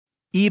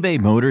eBay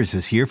Motors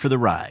is here for the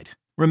ride.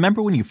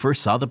 Remember when you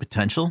first saw the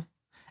potential?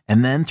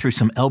 And then through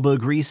some elbow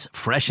grease,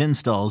 fresh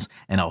installs,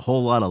 and a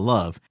whole lot of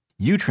love,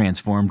 you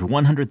transformed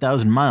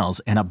 100,000 miles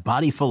and a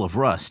body full of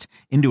rust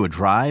into a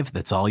drive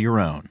that's all your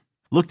own.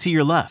 Look to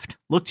your left.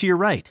 Look to your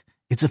right.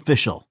 It's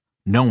official.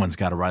 No one's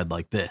got a ride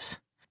like this.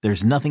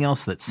 There's nothing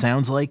else that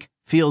sounds like,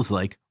 feels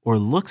like, or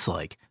looks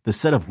like the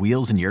set of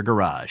wheels in your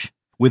garage.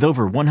 With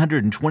over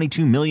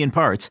 122 million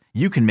parts,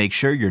 you can make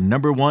sure your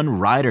number one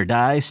ride or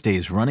die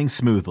stays running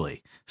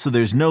smoothly. So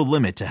there's no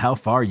limit to how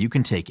far you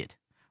can take it.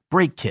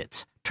 Brake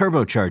kits,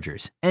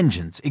 turbochargers,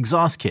 engines,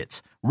 exhaust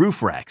kits,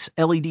 roof racks,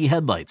 LED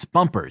headlights,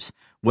 bumpers,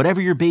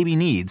 whatever your baby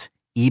needs,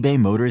 eBay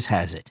Motors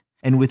has it.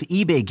 And with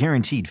eBay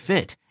Guaranteed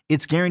Fit,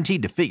 it's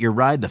guaranteed to fit your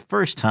ride the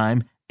first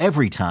time,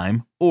 every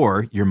time,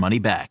 or your money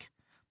back.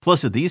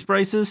 Plus at these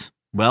prices,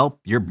 well,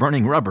 you're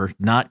burning rubber,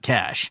 not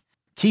cash.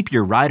 Keep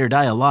your ride or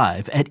die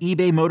alive at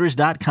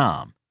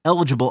ebaymotors.com.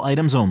 Eligible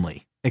items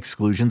only.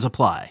 Exclusions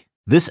apply.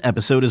 This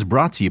episode is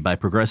brought to you by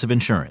Progressive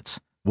Insurance.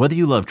 Whether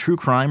you love true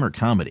crime or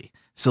comedy,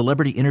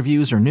 celebrity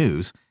interviews or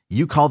news,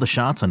 you call the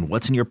shots on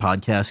what's in your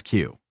podcast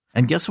queue.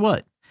 And guess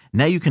what?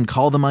 Now you can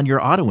call them on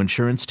your auto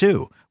insurance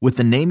too with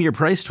the Name Your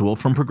Price tool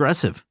from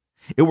Progressive.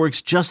 It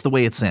works just the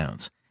way it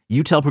sounds.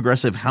 You tell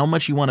Progressive how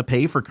much you want to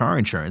pay for car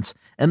insurance,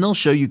 and they'll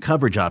show you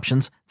coverage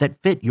options that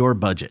fit your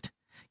budget.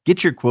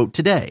 Get your quote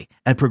today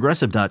at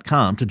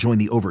Progressive.com to join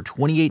the over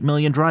 28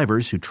 million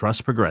drivers who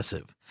trust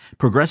Progressive.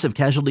 Progressive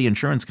Casualty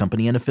Insurance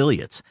Company and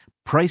Affiliates.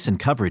 Price and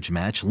coverage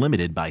match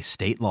limited by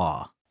state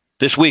law.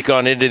 This week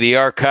on Into the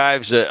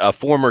Archives, a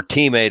former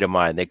teammate of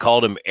mine, they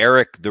called him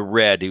Eric the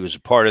Red. He was a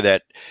part of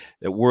that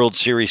World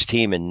Series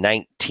team in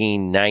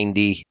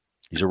 1990.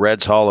 He's a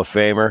Reds Hall of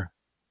Famer,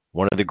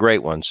 one of the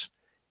great ones,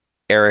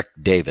 Eric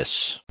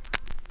Davis.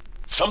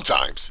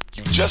 Sometimes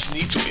you just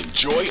need to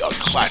enjoy a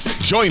classic.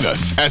 Join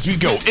us as we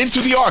go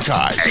into the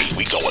archives. Hey,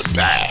 we going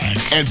back.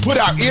 And put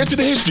our ear to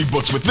the history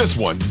books with this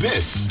one.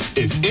 This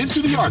is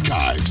Into the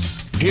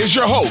Archives. Here's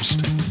your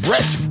host,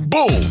 Brett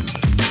Boone.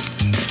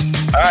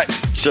 All right,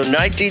 so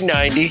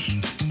 1990,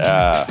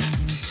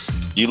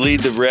 you lead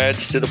the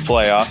Reds to the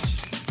playoffs.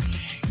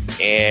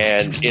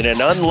 And in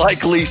an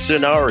unlikely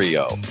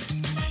scenario,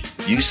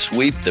 you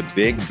sweep the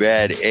big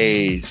bad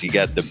A's. You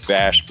got the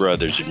Bash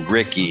brothers and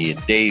Ricky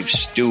and Dave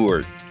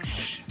Stewart,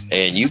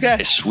 and you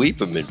guys sweep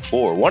them in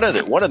 4. One of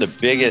the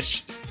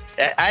biggest.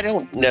 I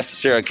don't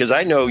necessarily, because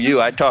I know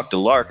you. I talked to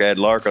Lark. I had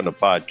Lark on the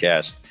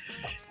podcast,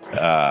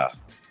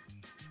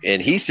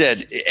 and he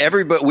said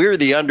everybody we were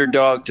the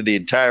underdog to the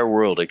entire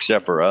world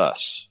except for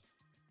us.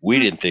 We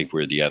didn't think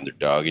we were the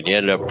underdog, and you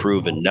ended up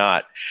proving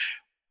not.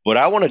 But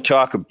I want to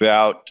talk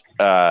about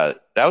that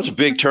was a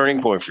big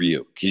turning point for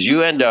you because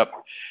you end up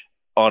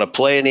on a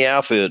play in the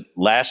outfield,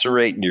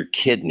 lacerating your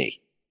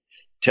kidney.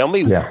 Tell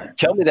me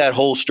that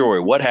whole story.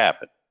 What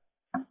happened?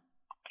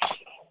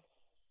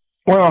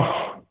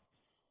 Well,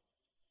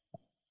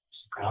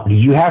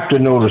 you have to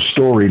know the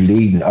story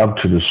leading up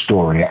to the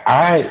story.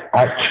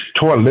 I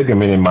tore a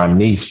ligament in my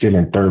knee still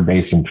in third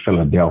base in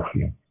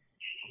Philadelphia.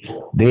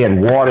 They had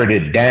watered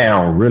it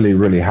down really,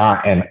 really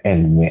high,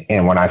 and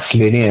when I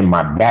slid in,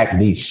 my back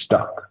knee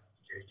stuck.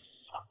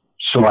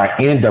 So I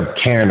end up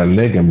tearing a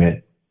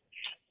ligament.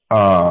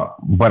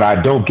 But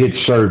I don't get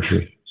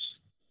surgery.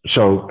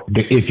 So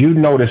if you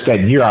notice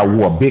that year, I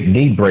wore a big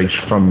knee brace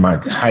from my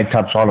high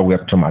tops all the way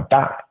up to my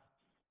thigh.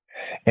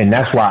 And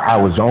that's why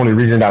the only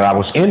reason that I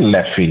was in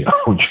left field,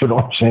 you know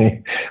what I'm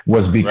saying,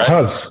 was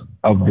because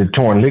of the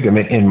torn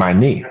ligament in my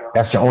knee.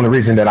 That's the only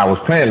reason that I was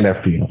playing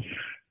left field.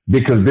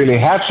 Because Billy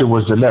Hatcher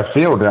was the left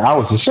fielder. I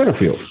was the center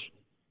fielder.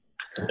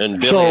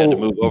 And Billy had to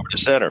move over to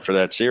center for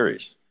that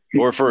series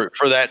or for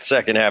that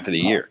second half of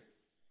the year.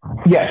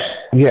 Yes.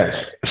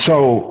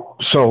 So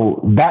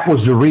that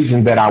was the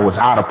reason that I was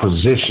out of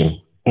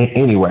position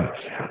anyway.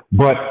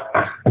 But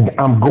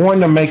I'm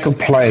going to make a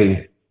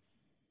play,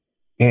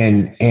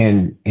 and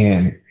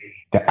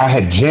I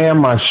had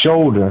jammed my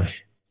shoulder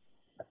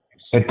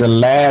at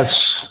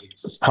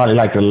probably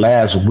like the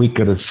last week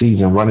of the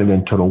season, running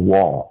into the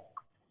wall.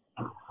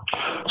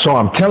 So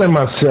I'm telling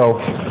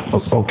myself,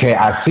 okay,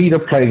 I see the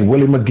play.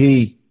 Willie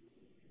McGee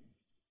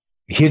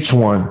hits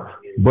one,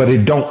 but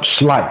it don't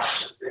slice.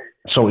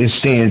 So it's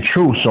staying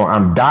true. So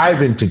I'm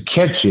diving to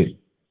catch it,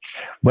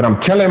 but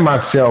I'm telling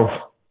myself,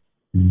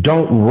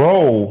 don't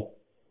roll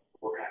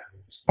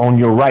on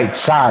your right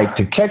side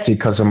to catch it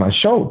because of my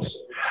shoulders.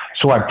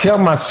 So I tell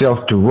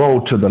myself to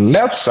roll to the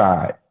left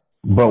side,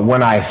 but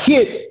when I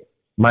hit,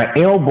 my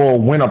elbow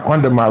went up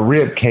under my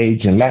rib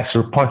cage and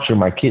punctured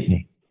my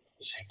kidney.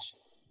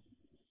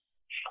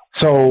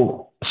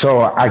 So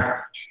I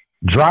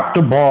dropped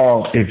the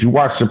ball. If you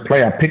watch the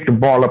play, I pick the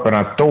ball up and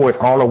I throw it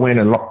all the way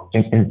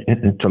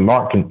into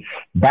Larkin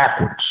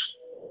backwards.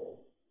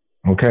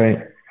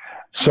 Okay.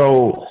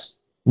 So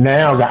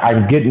now that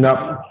I'm getting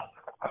up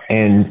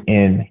and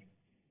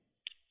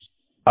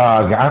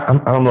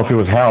I don't know if it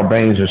was Harold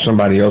Baines or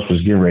somebody else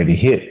was getting ready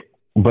to hit,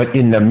 but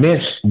in the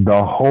midst,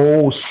 the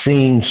whole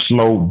scene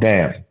slowed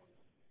down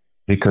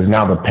because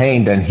now the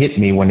pain done hit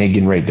me when they're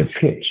getting ready to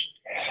pitch.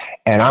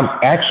 And I'm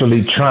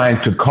actually trying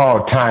to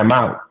call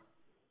timeout,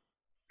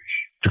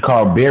 to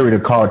call Barry to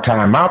call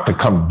timeout to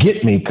come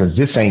get me because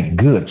this ain't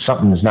good.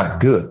 Something is not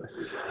good.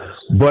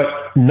 But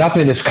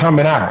nothing is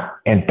coming out.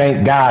 And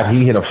thank God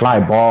he hit a fly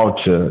ball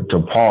to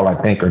Paul,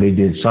 I think, or they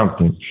did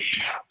something.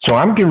 So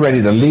I'm getting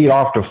ready to lead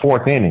off the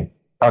fourth inning.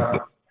 I'm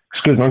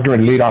getting ready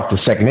to lead off the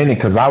second inning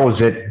because I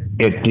was at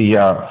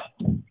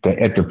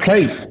the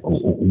plate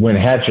when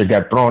Hatcher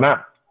got thrown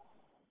out.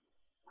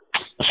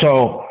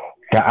 So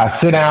I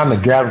sit down to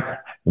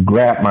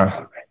grab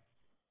my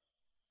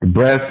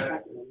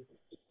breath,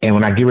 and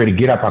when I get ready to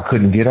get up, I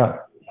couldn't get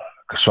up.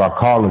 So I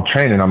called the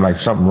trainer, and I'm like,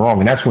 something wrong.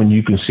 And that's when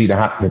you can see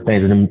the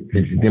things,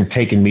 them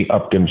taking me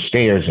up them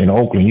stairs in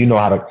Oakland. You know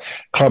how the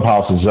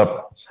clubhouse is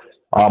up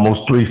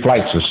almost 3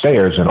 flights of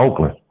stairs in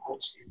Oakland.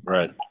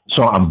 Right.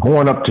 So I'm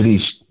going up to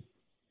these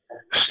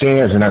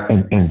stairs, and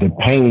the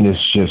pain is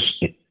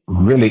just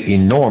really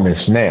enormous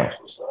now.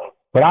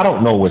 But I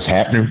don't know what's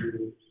happening.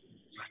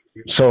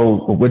 So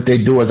what they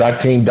do is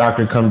our team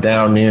doctor come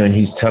down there, and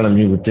he's telling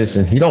me with this,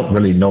 and he don't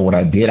really know what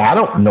I did. I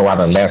don't know how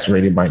to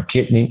lacerated my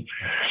kidney.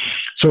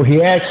 So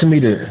he asked me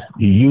to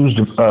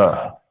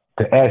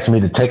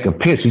take a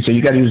piss. He said,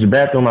 "You got to use the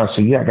bathroom." I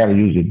said, "Yeah, I got to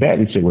use the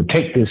bathroom." He said, "Well,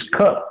 take this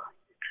cup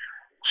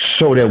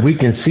so that we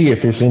can see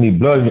if there's any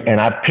blood."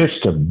 And I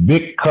pissed a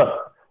big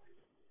cup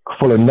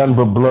full of nothing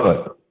but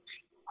blood.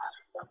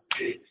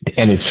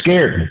 And it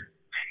scared me.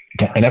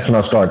 And that's when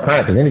I started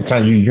crying, because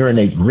anytime you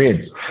urinate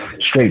red,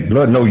 straight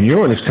blood, no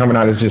urine is coming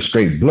out, it's just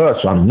straight blood.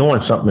 So I'm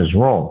knowing something is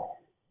wrong.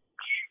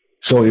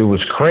 So it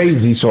was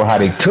crazy. So how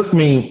they took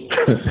me,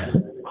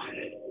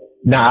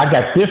 now I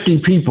got 50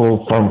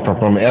 people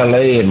from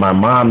LA and my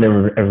mom,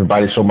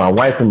 everybody. So my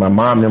wife and my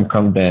mom, them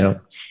come down,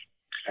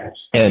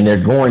 and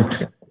they're going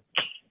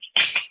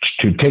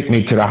to take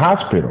me to the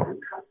hospital.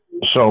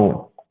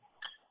 So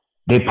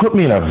they put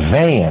me in a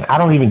van. I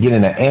don't even get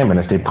in an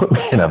ambulance. They put me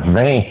in a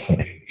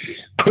van.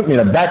 Put me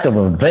in the back of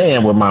a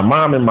van with my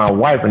mom and my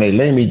wife, and they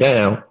lay me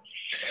down.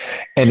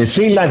 And it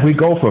seemed like we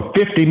go for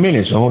 50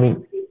 minutes only.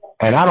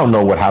 And I don't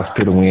know what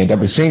hospital we end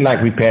up. It seemed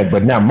like we passed.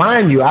 But now,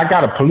 mind you, I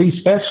got a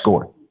police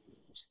escort,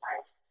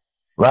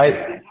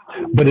 right?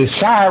 But his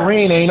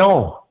siren ain't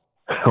on.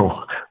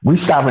 We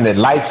stopping at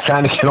lights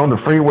trying to get on the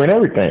freeway and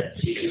everything.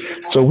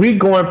 So we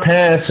going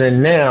past,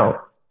 and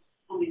now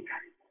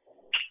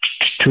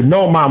to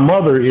know my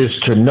mother is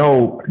to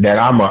know that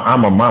I'm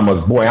a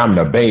mama's boy. I'm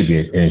the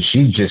baby, and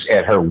she's just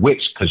at her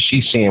wits because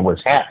she's seeing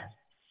what's happening,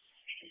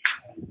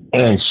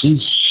 and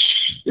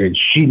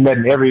she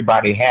letting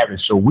everybody have it.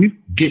 So we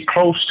get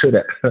close to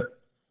the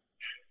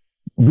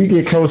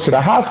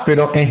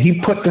hospital, and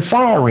he put the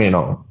siren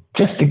on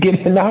just to get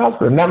in the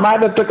hospital. Now,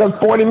 might have took us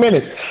 40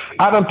 minutes.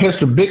 I done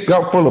pissed a big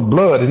cup full of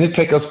blood, and it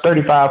take us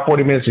 35,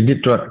 40 minutes to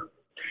get to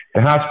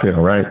the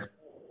hospital, right?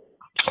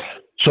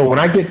 So when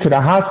I get to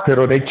the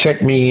hospital, they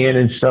check me in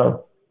and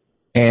stuff.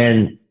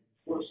 And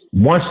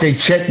once they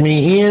check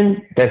me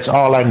in, that's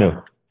all I knew.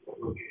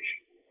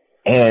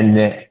 And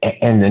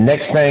the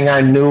next thing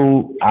I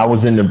knew, I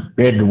was in the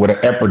bed with an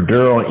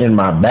epidural in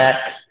my back.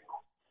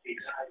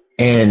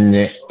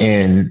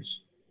 And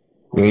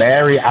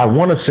Larry, I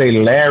want to say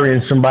Larry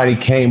and somebody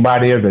came by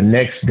there the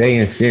next day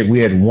and said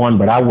we had won,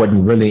 but I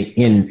wasn't really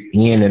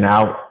in and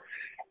out.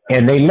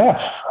 And they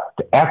left.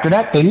 After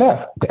that, they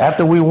left.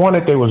 After we won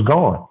it, they was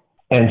gone.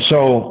 And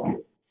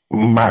so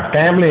my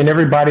family and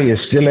everybody is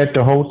still at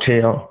the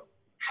hotel.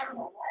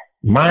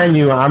 Mind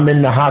you, I'm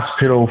in the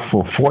hospital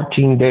for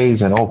 14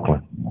 days in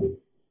Oakland.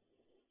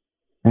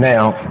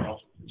 Now,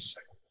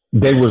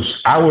 the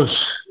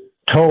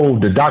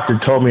doctor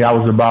told me I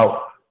was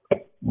about,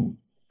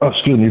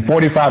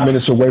 45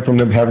 minutes away from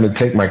them having to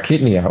take my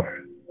kidney out.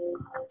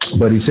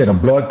 But he said a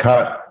blood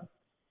clot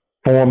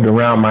formed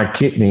around my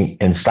kidney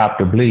and stopped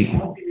the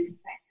bleeding.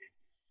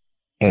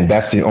 And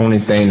that's the only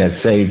thing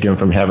that saved him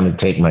from having to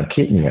take my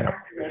kidney out.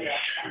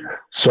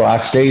 So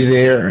I stayed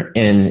there,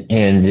 and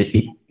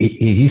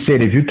he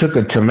said, if you took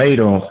a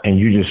tomato and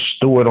you just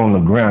threw it on the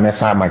ground, that's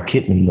how my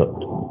kidney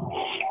looked.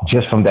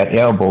 Just from that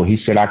elbow, he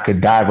said I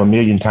could dive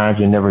 1,000,000 times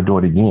and never do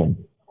it again.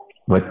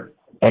 But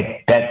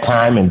at that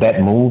time and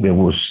that move, it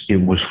was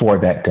for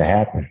that to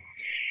happen.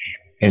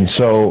 And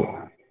so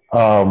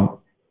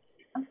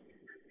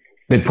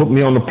they put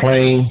me on the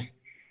plane.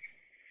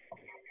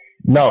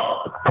 No,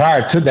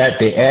 prior to that,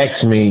 they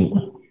asked me,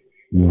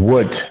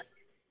 would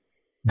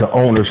the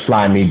owners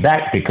fly me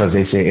back? Because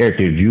they said, Eric,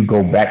 if you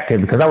go back there,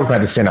 because I was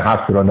going to stay in the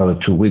hospital another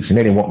 2 weeks, and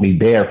they didn't want me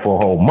there for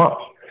a whole month.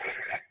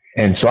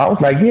 And so I was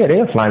like, yeah,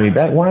 they'll fly me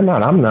back. Why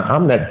not?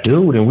 I'm that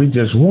dude, and we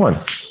just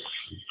won.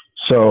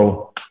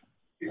 So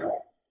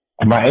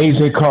my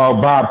agent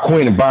called Bob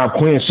Quinn, and Bob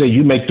Quinn said,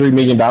 you make $3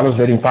 million,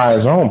 let him fly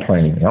his own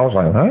plane. And I was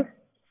like, huh?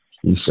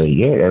 He said,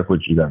 yeah, that's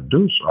what you got to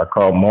do. So I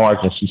called Marge,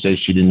 and she said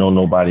she didn't know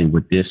nobody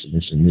with this and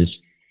this and this.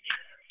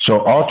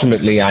 So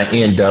ultimately, I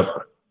end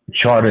up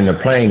chartering the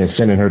plane and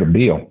sending her the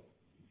bill.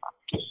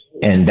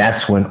 And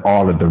that's when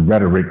all of the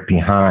rhetoric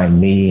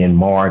behind me and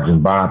Marge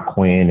and Bob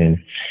Quinn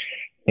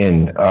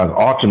and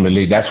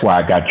ultimately, that's why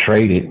I got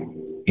traded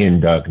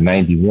in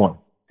 91,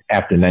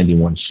 after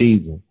 91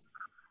 season.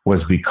 was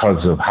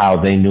because of how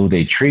they knew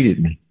they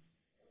treated me.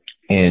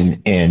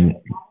 And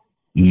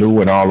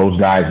Lou and all those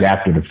guys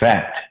after the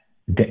fact.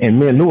 And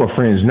me and Lou are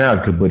friends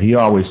now, but he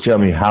always tell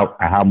me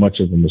how much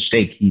of a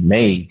mistake he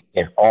made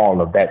in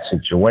all of that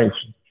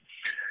situation.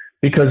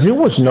 Because there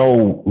was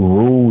no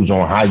rules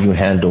on how you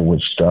handle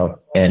with stuff.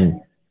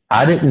 And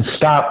I didn't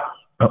stop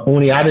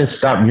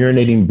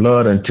urinating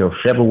blood until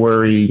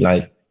February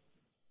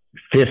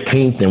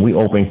 15th, and we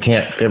opened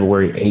camp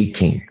February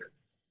 18th.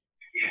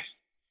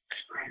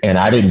 And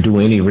I didn't do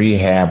any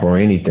rehab or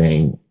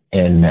anything.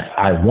 And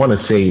I want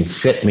to say it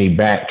set me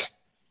back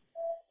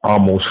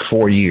almost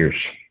 4 years.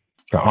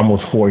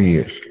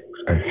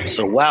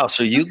 So, wow.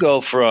 So you go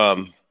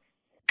from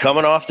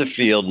coming off the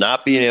field,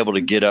 not being able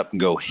to get up and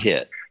go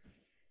hit,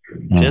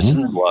 piss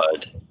and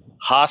blood,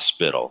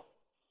 hospital.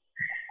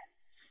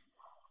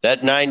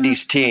 That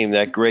 90s team,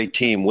 that great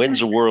team, wins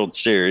the World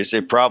Series.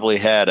 They probably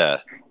had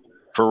a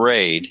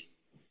parade.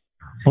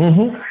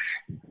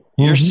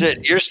 You're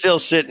still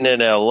sitting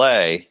in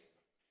L.A.,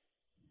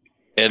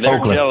 and they're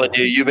telling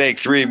you make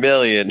 $3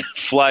 million,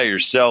 fly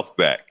yourself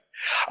back.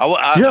 I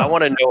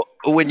want to know,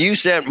 when you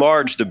sent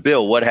Marge the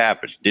bill, what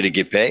happened? Did it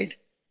get paid?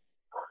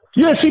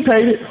 Yes, he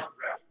paid it.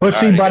 But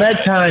see, by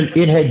that time,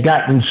 it had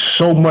gotten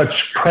so much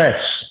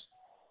press.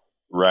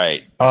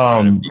 Right.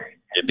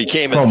 It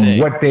became a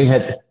thing. From what they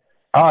had,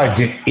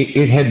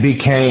 it had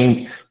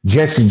became,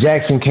 Jesse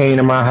Jackson came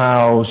to my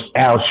house,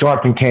 Al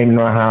Sharpton came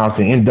to my house,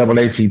 and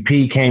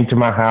NAACP came to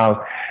my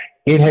house.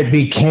 It had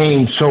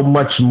became so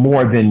much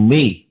more than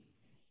me.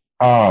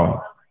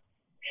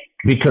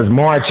 Because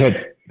Marge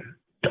had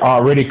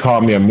already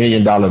called me $1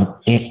 million,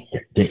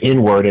 the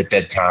N-word at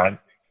that time,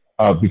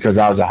 because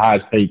I was the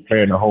highest paid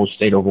player in the whole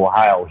state of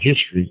Ohio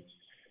history.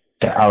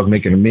 I was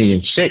making $1.6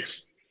 million.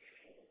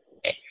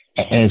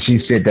 And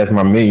she said, that's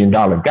my $1 million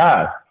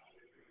guy.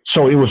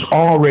 So it was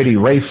already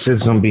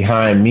racism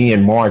behind me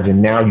and Marge,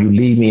 and now you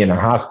leave me in a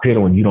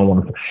hospital and you don't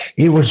want to.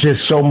 It was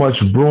just so much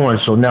brewing.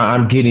 So now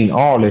I'm getting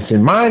all this.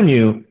 And mind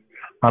you,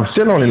 I'm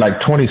still only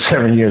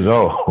 27 years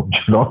old.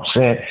 You know what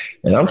I'm saying?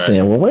 And I'm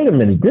saying, well, wait a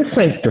minute. This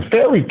ain't the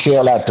fairy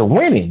tale after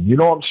winning. You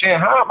know what I'm saying?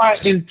 How am I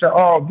into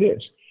all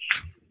this?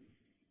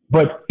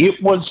 But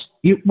it was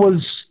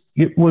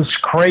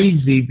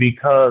crazy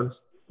because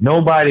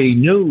nobody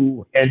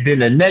knew. And then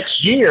the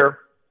next year,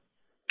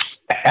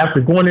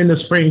 after going into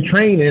spring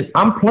training,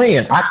 I'm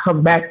playing. I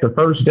come back the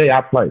first day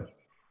I play.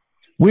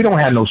 We don't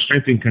have no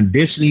strength and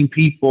conditioning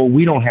people.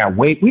 We don't have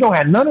weight. We don't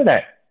have none of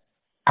that.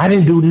 I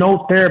didn't do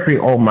no therapy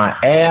on my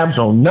abs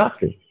or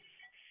nothing.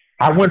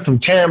 I went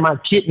from tearing my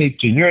kidney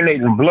to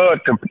urinating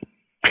blood to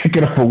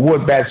picking up a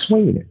wood bat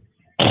swinging it.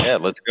 Yeah,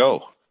 let's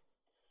go.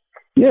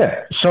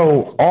 Yeah.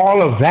 So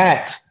all of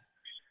that,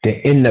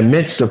 in the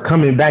midst of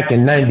coming back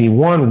in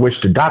 91, which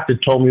the doctor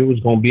told me it was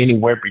going to be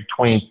anywhere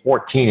between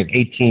 14 and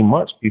 18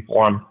 months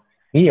before I'm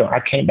healed. I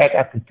came back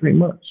after 3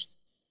 months.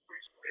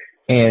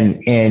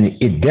 And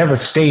it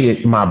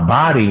devastated my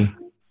body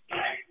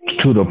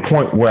to the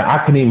point where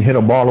I couldn't even hit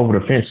a ball over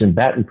the fence in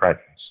batting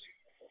practice.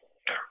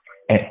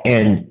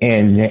 And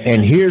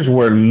here's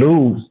where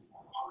Lou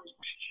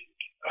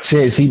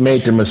says he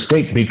made the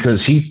mistake because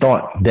he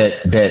thought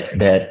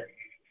that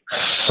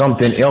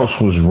something else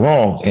was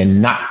wrong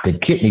and not the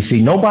kidney.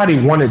 See, nobody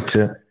wanted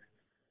to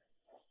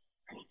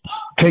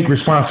take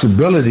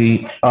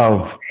responsibility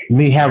of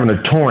me having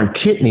a torn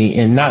kidney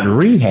and not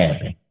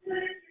rehabbing.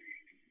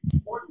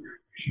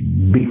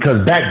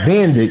 Because back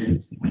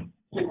then,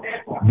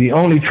 the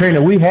only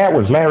trainer we had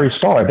was Larry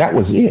Starr. That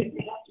was it.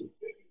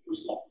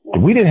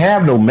 We didn't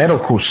have no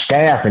medical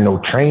staff and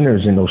no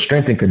trainers and no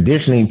strength and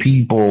conditioning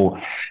people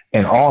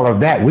and all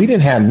of that. We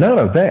didn't have none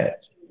of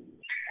that.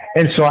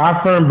 And so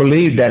I firmly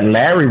believe that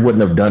Larry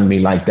wouldn't have done me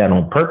like that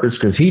on purpose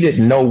because he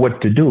didn't know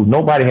what to do.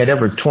 Nobody had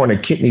ever torn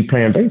a kidney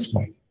playing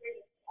baseball.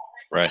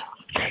 Right.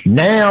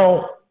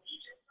 Now,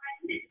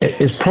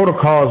 it's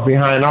protocols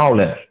behind all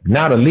that.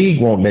 Now the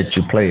league won't let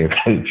you play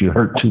if you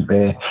hurt too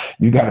bad.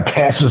 You got to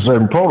pass a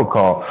certain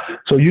protocol.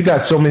 So you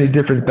got so many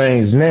different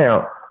things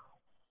now.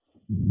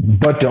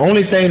 But the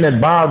only thing that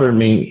bothered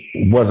me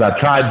was I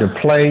tried to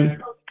play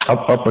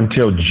up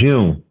until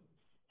June.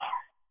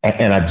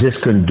 And I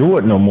just couldn't do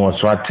it no more.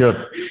 So I tell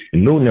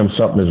Lou and them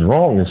something is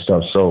wrong and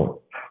stuff.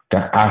 So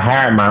I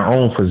hired my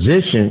own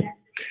physician.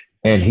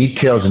 And he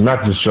tells them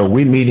not to. So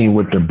we meeting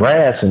with the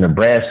brass, and the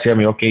brass tell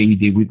me, okay,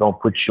 ED, we're going to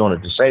put you on a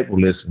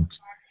disabled list.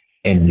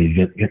 And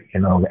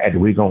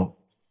we're going to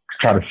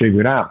try to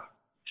figure it out.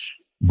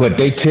 But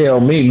they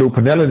tell me, Lou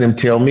Piniella them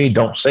tell me,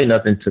 don't say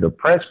nothing to the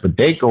press, but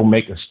they go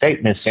make a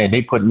statement saying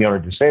they put me on a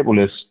disabled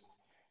list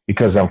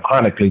because I'm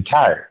chronically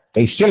tired.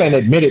 They still ain't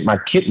admitted my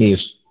kidney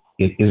is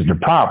the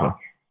problem.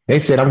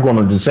 They said I'm going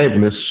on a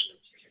disabled list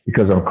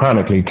because I'm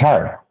chronically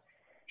tired.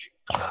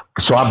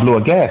 So I blew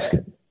a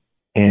gasket.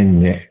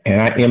 And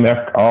I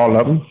MF'd all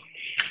of them,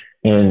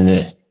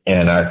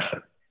 and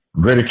I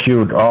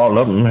ridiculed all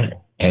of them,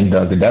 and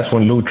that's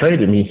when Lou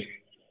traded me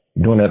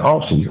during that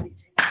offseason.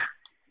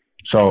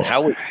 So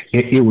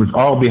it was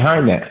all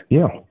behind that,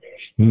 yeah.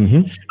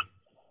 Mm-hmm.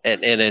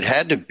 And it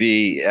had to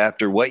be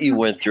after what you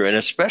went through, and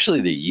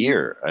especially the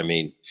year. I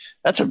mean,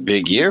 that's a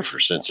big year for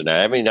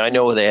Cincinnati. I mean, I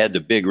know they had the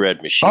Big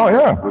Red Machine. Oh,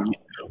 yeah.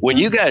 When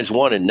you guys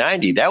won in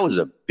 90, that was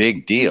a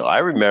big deal. I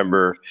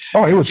remember.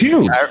 Oh, it was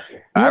huge.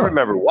 I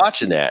remember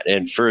watching that.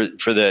 And for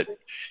the,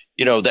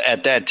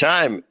 at that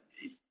time,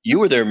 you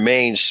were their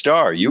main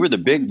star. You were the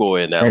big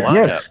boy in that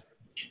lineup.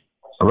 Yes.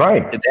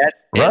 Right.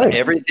 And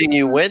everything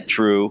you went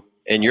through,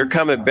 and you're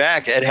coming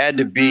back, it had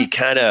to be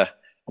kind of,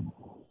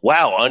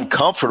 wow,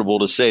 uncomfortable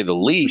to say the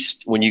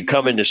least when you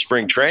come into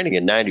spring training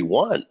in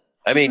 91.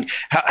 I mean,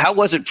 how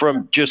was it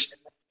from just,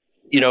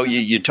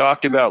 you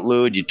talked about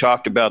Lou, you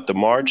talked about the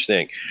Marge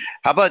thing.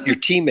 How about your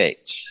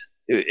teammates?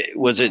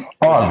 Was it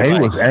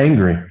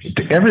angry.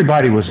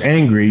 Everybody was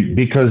angry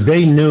because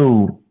they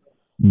knew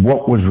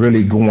what was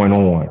really going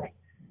on.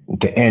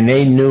 And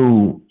they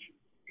knew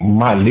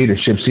my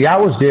leadership. See, I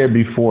was there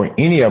before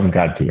any of them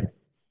got there.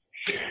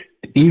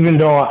 Even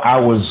though I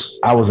was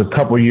a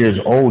couple of years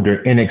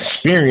older, in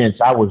experience,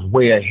 I was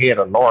way ahead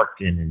of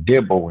Larkin and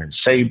Dibble and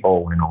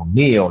Sabo and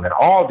O'Neal and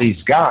all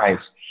these guys.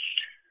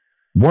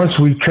 Once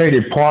we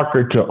traded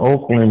Parker to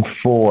Oakland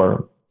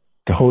for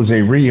the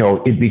Jose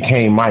Rio, it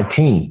became my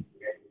team.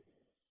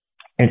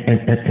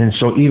 And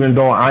so even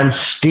though I'm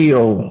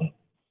still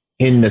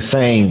in the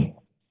same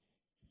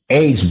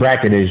age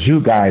bracket as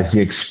you guys,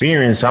 the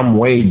experience, I'm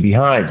way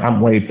behind.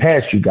 I'm way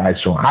past you guys.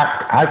 So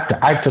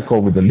I took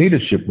over the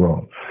leadership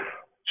role.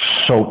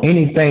 So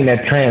anything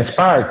that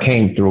transpired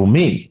came through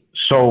me.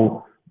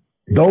 So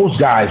those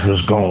guys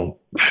was going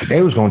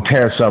to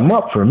tear something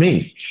up for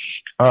me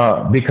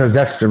because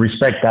that's the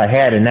respect I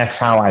had, and that's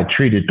how I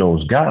treated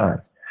those guys.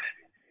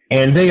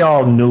 And they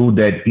all knew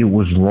that it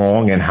was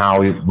wrong and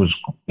how it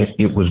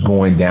was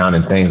going down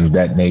and things of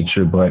that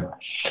nature. But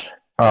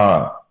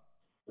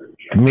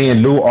me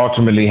and Lou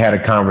ultimately had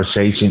a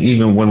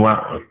conversation,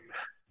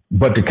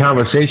 but the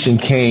conversation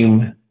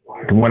came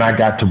when I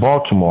got to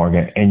Baltimore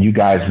and you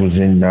guys was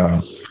in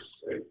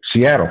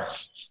Seattle.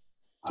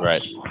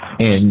 Right.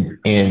 And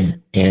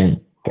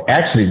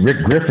actually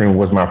Rick Griffin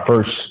was my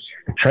first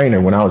trainer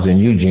when I was in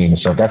Eugene.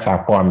 So that's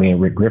how far me and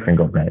Rick Griffin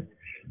go back.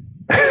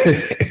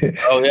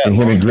 Oh, yeah. And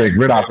him and Greg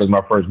Riddoff was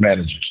my first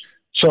managers.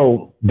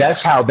 So that's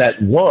how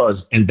that was.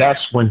 And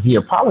that's when he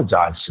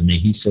apologized to me.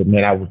 He said,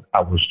 man,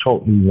 I was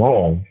totally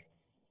wrong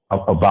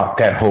about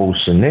that whole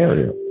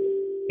scenario.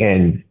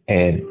 And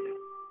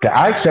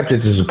I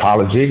accepted his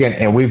apology,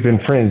 and we've been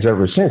friends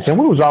ever since. And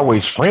we was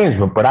always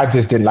friends, but I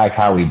just didn't like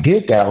how he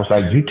did that. I was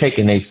like, you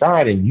taking a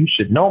side, and you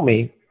should know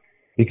me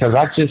because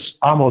I just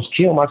almost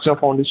killed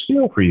myself on this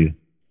field for you.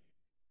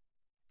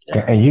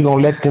 Yeah. And you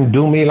going to let them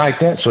do me like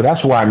that? So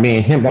that's why me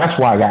and him, that's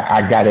why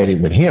I got at it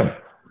with him.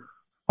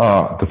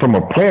 From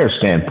a player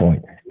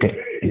standpoint,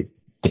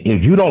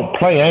 if you don't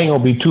play, I ain't going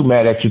to be too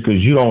mad at you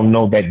because you don't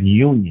know that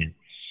union.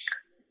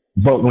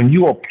 But when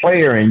you're a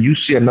player and you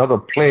see another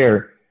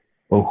player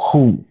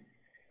who,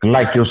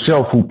 like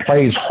yourself, who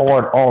plays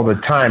hard all the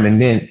time,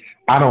 and then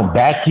I don't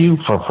back you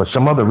for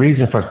some other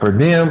reason for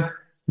them,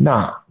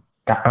 nah,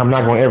 I'm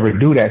not going to ever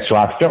do that. So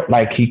I felt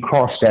like he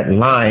crossed that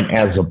line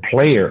as a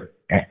player,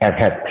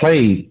 had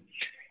played,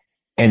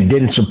 and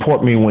didn't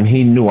support me when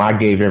he knew I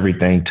gave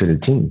everything to the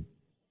team.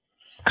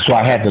 So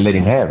I had to let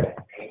him have it.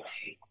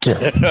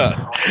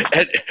 Yeah.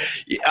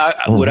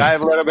 Would I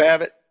have let him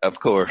have it? Of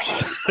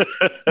course.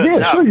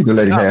 Yeah, sure you could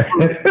let him have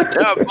it.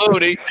 Not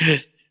Mooney.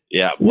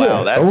 Yeah,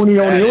 wow. Yeah,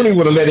 Oni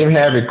would have let him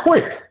have it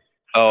quick.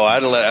 Oh,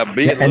 I'd have let him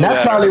be. And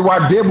that's probably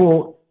why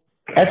Dibble.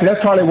 Actually,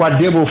 that's probably why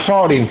Dibble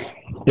fought him.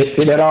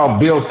 It had all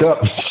built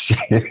up.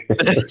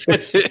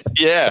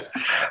 Yeah.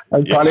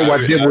 That's probably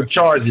why Dibble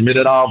charged him. It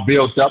had all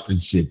built up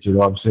and shit. You know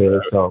what I'm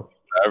saying? So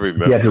I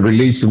remember. He had to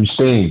release some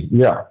steam.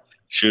 Yeah.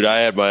 Shoot, I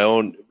had my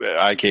own.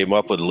 I came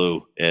up with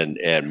Lou, and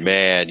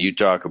man, you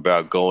talk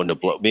about going to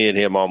blow. Me and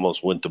him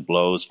almost went to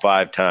blows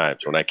 5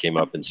 times when I came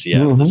up in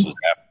Seattle.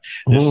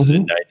 Mm-hmm. This was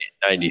in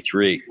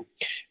 93,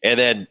 and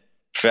then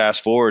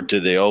fast forward to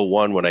the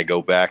 01 when I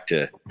go back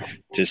to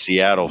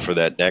Seattle for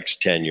that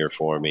next tenure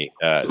for me.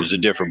 It was a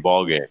different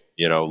ballgame.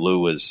 You know,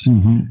 Lou was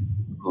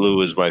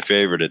my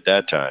favorite at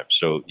that time.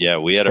 So yeah,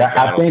 we had a.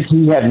 I think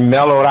he had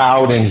mellowed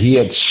out, and he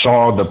had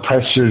saw the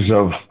pressures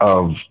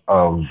of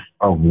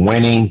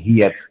winning. He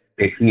had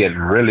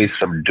really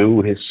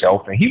subdued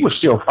himself, and he was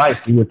still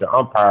feisty with the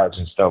umpires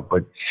and stuff.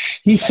 But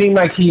he seemed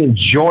like he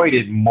enjoyed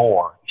it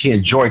more. He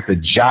enjoyed the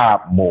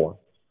job more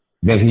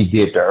than he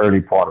did the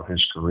early part of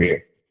his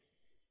career.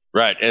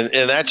 Right,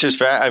 and that's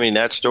just I mean,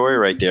 that story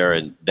right there,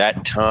 and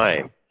that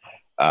time.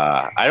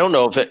 I don't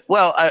know if it.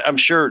 Well, I'm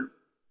sure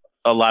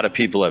a lot of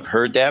people have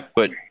heard that,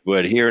 but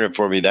hearing it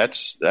for me,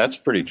 that's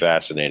pretty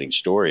fascinating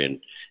story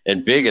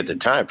and big at the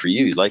time for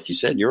you. Like you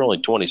said, you're only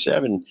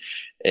 27.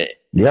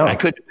 Yeah, I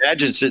couldn't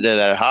imagine sitting in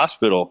that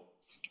hospital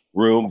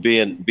room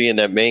being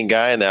that main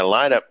guy in that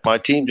lineup. My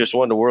team just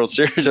won the World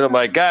Series, and I'm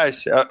like,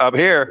 guys, I'm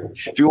here.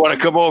 If you want to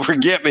come over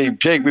and get me,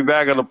 take me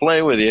back on the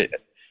plane with you.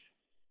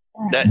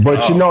 It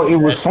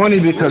was funny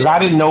because I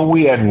didn't know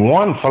we had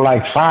won for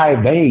like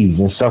 5 days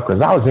and stuff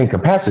because I was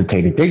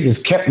incapacitated. They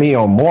just kept me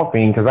on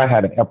morphine because I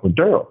had an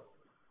epidural.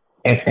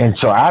 And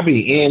so I'd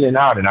be in and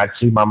out, and I'd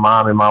see my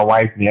mom and my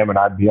wife and them, and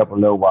I'd be up a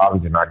little while,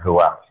 and then I'd go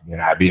out,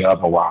 and I'd be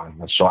up a while.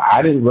 And so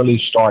I didn't really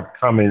start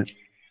coming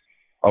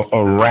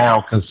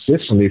around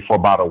consistently for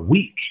about a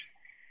week.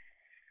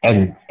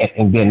 And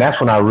then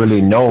that's when I really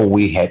know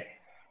we had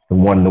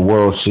won the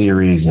World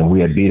Series and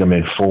we had beat them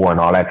in 4 and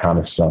all that kind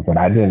of stuff. But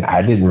I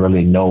didn't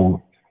really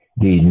know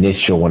the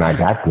initial when I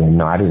got there.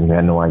 No, I didn't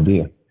have no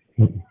idea.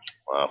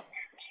 Wow.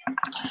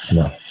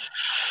 No.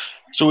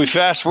 So we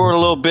fast forward a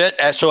little bit.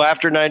 So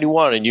after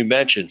 91, and you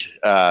mentioned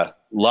a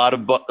lot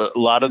of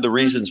the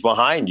reasons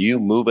behind you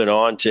moving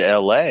on to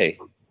LA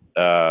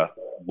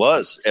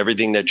was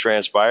everything that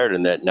transpired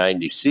in that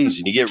 90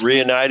 season. You get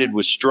reunited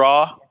with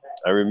Straw,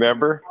 I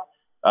remember,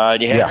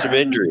 and you had some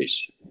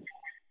injuries.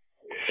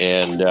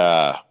 And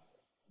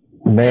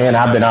man,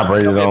 I've been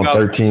operated on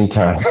 13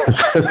 times.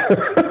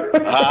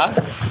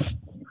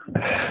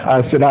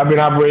 I said I've been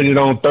operated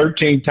on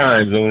 13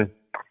 times.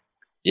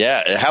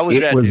 Yeah, how was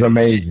that? It was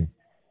amazing.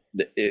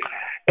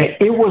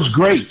 It was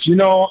great.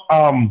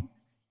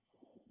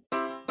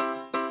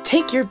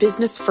 Take your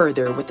business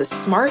further with the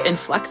smart and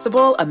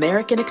flexible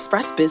American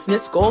Express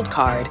Business Gold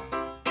Card.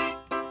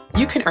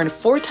 You can earn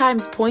 4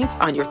 times points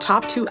on your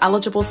top 2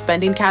 eligible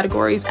spending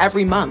categories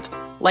every month,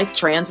 like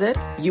transit,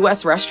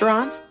 U.S.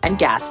 restaurants, and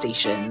gas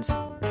stations.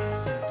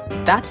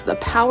 That's the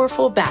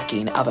powerful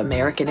backing of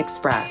American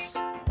Express.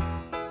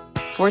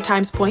 4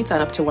 times points on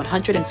up to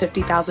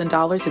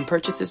 $150,000 in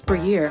purchases per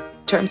year.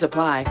 Terms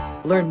apply.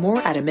 Learn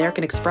more at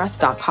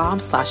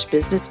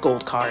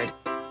americanexpress.com/businessgoldcard.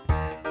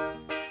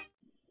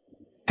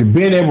 To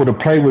being able to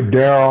play with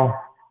Darryl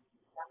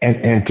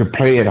and to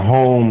play at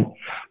home,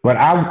 but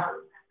I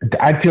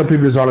tell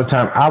people this all the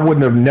time. I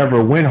wouldn't have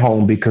never went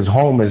home because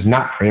home is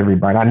not for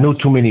everybody. I knew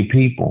too many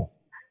people,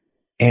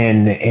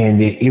 and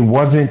it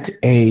wasn't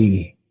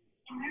a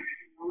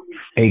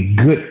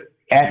good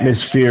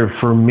atmosphere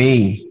for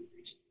me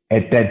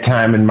at that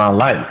time in my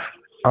life,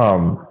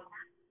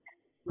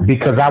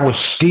 because I was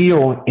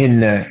still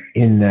in the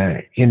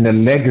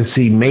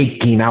legacy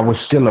making. I was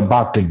still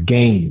about the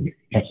game,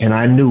 and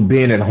I knew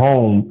being at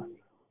home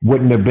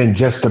wouldn't have been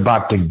just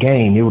about the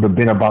game. It would have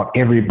been about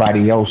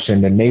everybody else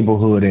in the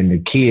neighborhood and the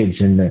kids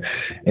and the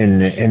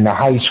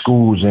high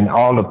schools and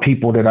all the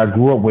people that I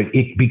grew up with.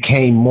 It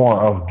became more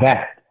of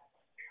that.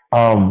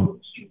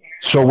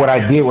 So what I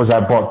did was I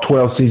bought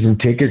 12 season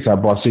tickets. I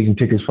bought season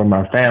tickets for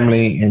my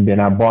family, and then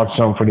I bought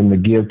some for them to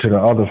give to the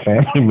other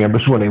family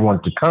members when they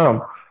wanted to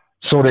come,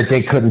 so that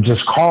they couldn't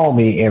just call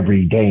me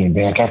every day and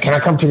then, can I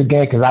come to the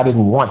game? Because I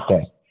didn't want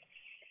that.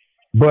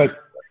 But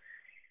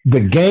the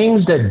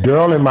games that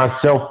Darryl and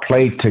myself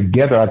played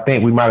together, I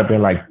think we might have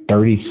been like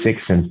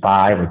 36-5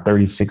 or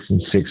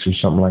 36-6 or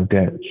something like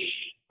that.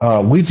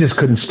 We just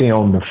couldn't stay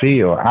on the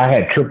field. I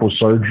had triple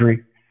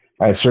surgery.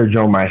 I had surgery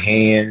on my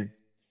hand,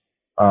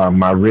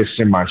 my wrist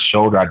and my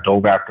shoulder. I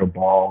dove after a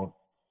ball.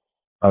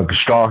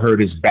 Straw hurt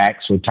his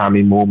back, so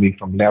Tommy moved me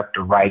from left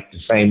to right. The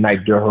same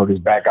night Darryl hurt his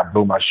back, I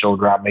blew my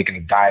shoulder out, making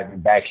a diving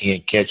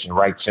backhand catch in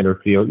right center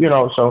field.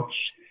 So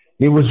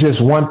it was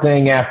just one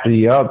thing after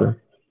the other.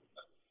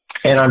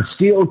 And I'm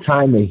still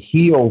trying to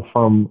heal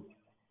from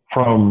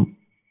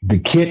the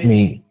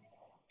kidney.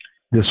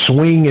 The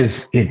swing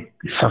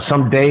so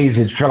some days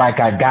it felt like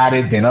I got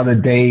it, then other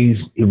days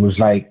it was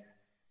like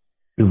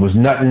it was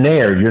nothing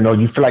there. You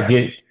feel like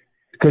it,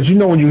 because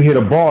when you hit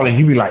a ball and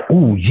you be like,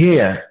 ooh,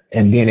 yeah,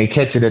 and then they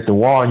catch it at the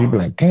wall and you be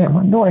like, damn,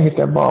 I know I hit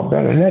that ball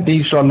better than that. Then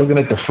you start looking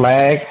at the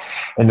flag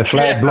and the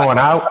flag blowing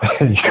out.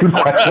 And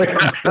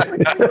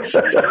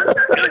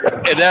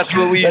that's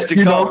what we used to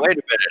call. Wait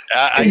a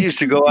minute, I used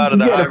to go out of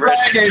the the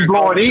flag ain't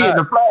blowing in.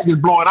 The flag is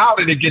blowing out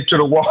and it get to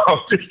the wall.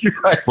 You're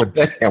like, well,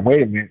 damn,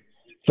 wait a minute,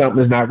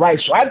 something is not right.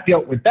 So I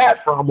dealt with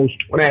that for almost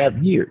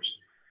 2.5 years.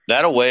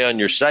 That'll weigh on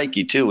your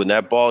psyche too. When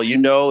that ball,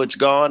 it's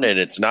gone and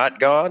it's not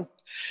gone.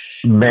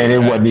 Man, it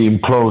wasn't even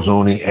close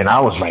on it, and I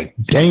was like,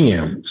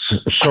 damn.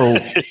 So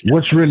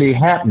what's really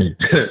happening?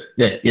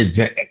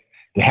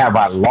 Have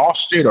I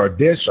lost it or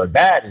this or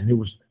that? And it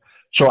was,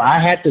 so I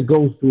had to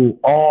go through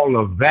all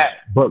of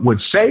that. But what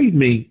saved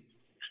me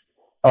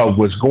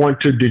was going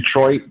to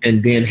Detroit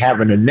and then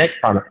having a neck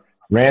problem.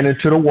 Ran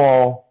into the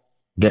wall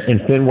in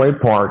Fenway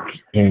Park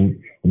and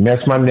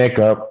messed my neck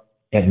up.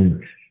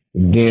 And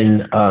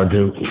then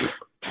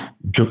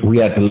we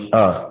had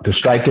the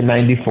strike in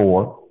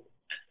 94.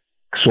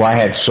 So I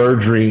had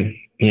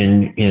surgery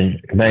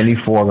in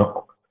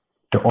 94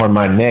 on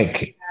my neck.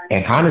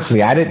 And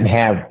honestly, I didn't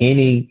have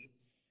any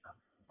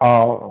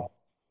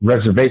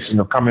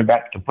reservation of coming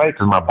back to play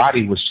because my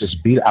body was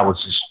just beat. I was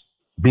just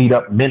beat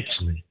up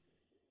mentally,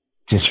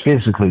 just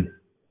physically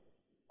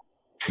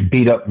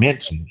beat up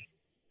mentally.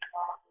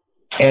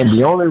 And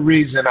the only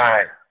reason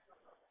I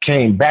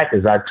came back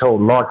is I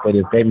told Lark that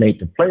if they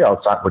made the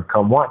playoffs, I would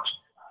come watch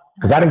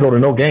because I didn't go to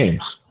no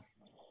games.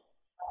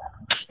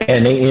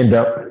 And they end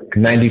up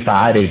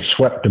 95. They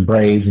swept the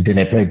Braves, and then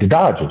they played the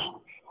Dodgers.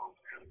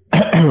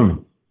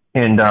 And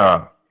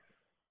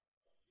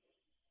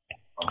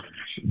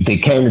they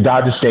came to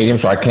Dodger Stadium,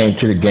 so I came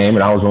to the game,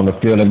 and I was on the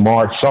field, and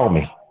Marge saw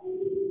me.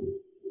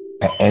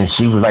 And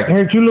she was like,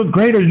 Eric, you look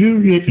great.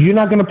 You're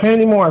not going to play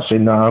anymore? I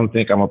said, no, I don't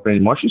think I'm going to play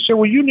anymore. She said,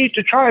 well, you need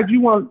to try. If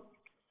you want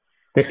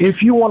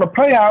to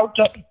play out,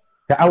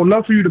 I would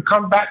love for you to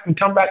come back to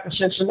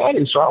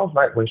Cincinnati. So I was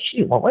like, well,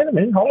 shit, well, wait a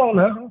minute. Hold on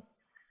now.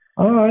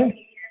 All right.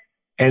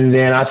 And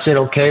then I said,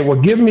 okay, well,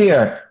 give me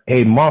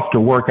a month to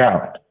work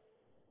out.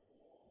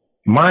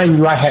 Mind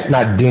you, I had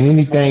not done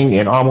anything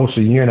in almost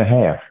a year and a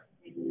half.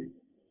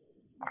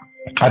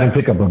 I didn't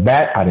pick up a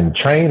bat. I didn't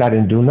train. I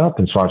didn't do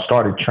nothing. So I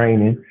started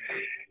training.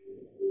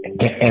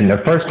 And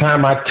the first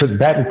time I took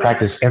batting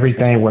practice,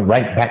 everything went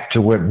right back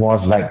to what it was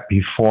like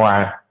before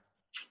I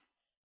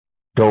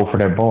dove for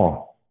that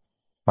ball.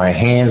 My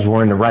hands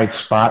were in the right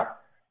spot.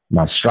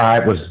 My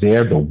stride was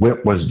there. The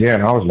whip was there.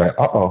 And I was like,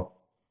 uh-oh.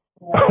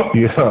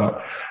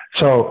 Yeah.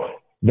 So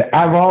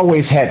I've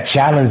always had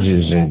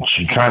challenges and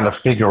trying to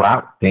figure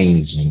out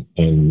things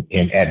in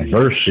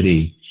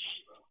adversity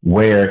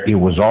where it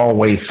was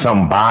always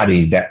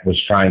somebody that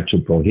was trying to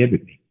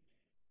prohibit me.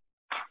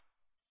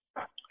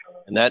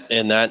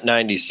 In that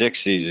 96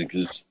 season,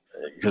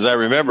 because I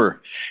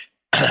remember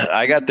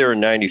I got there in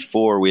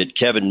 94. We had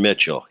Kevin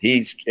Mitchell.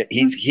 He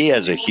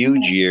has a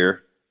huge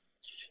year.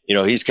 You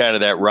know, he's kind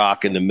of that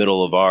rock in the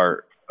middle of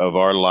our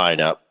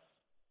lineup.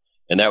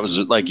 And that was,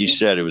 like you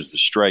said, it was the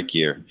strike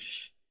year.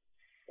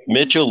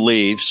 Mitchell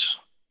leaves.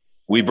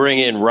 We bring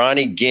in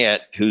Ronnie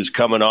Gant, who's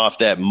coming off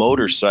that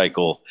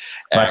motorcycle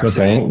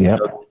accident, yeah.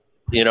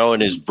 You know,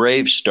 and his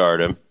Brave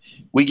stardom.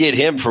 We get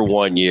him for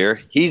 1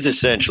 year. He's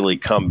essentially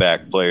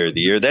comeback player of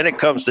the year. Then it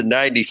comes to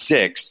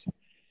 96,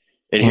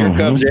 and here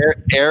comes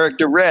Eric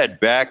the Red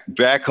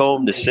back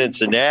home to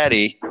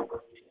Cincinnati.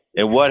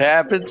 And what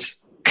happens?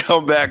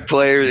 Comeback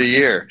player of the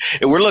year.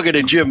 And we're looking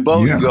at Jim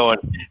Bowden going,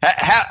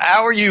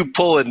 how are you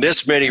pulling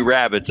this many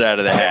rabbits out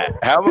of the hat?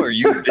 How are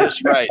you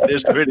this right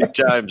this many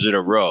times in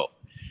a row?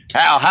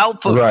 How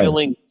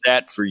fulfilling is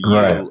that for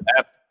you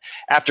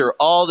after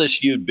all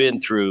this you'd been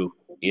through,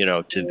 you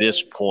know, to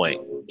this point?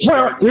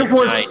 Well,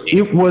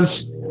 it was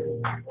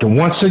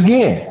once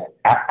again,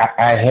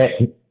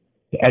 I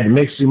had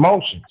mixed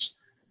emotions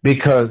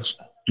because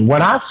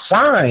when I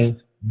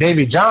signed,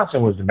 Davey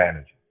Johnson was the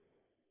manager.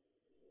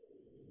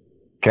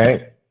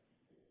 Okay.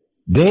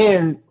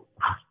 Then,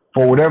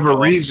 for whatever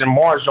reason,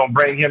 Morris don't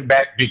bring him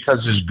back because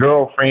his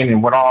girlfriend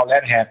and what all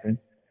that happened.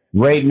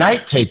 Ray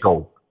Knight take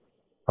over.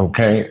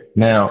 Okay.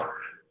 Now,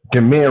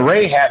 me and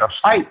Ray had a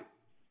fight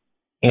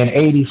in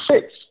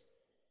 86.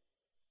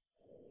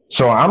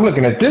 So I'm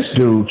looking at this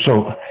dude.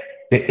 So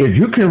if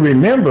you can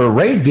remember,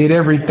 Ray did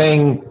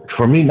everything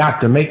for me not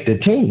to make the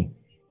team.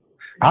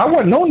 I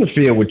wasn't on the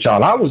field with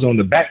y'all. I was on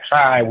the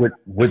backside with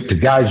the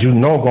guys you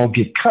know going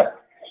to get cut.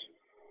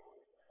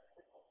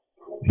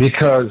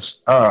 Because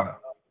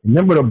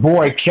remember the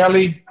boy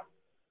Kelly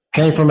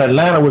came from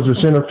Atlanta, was a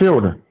center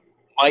fielder.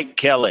 Mike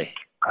Kelly.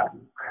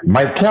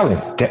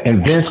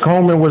 And Vince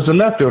Coleman was the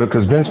left fielder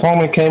because Vince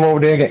Coleman came over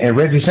there and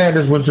Reggie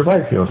Sanders was the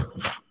right fielder.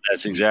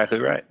 That's exactly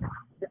right.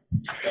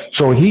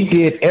 So he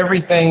did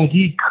everything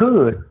he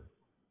could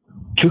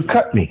to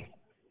cut me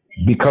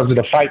because of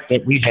the fight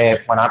that we had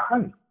when I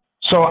played.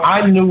 So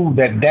I knew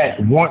that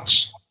once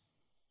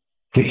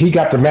he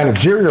got the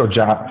managerial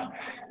job,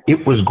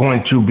 it was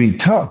going to be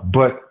tough.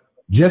 But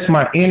just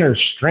my inner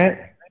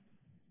strength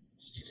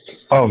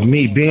of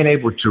me being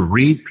able to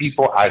read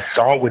people, I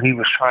saw what he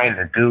was trying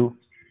to do,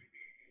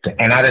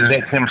 and I didn't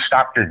let him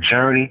stop the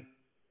journey.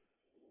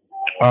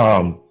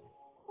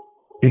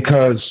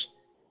 Because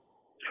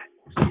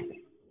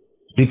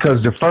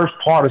the first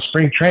part of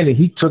spring training,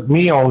 he took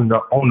me on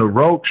the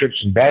road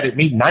trips and batted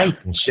me ninth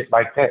and shit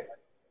like that.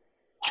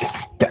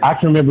 I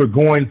can remember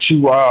going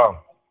to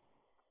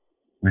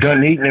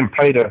Dunedin and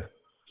play the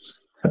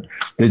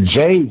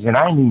Jays, and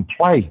I didn't even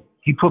play.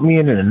 He put me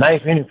in the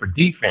ninth inning for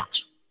defense.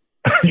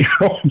 You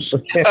know what I'm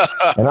saying?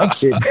 And I'm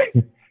saying,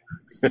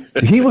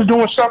 he was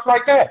doing stuff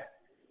like that.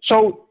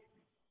 So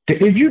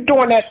if you're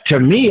doing that to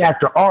me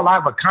after all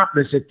I've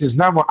accomplished at this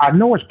level, I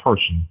know it's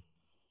personal.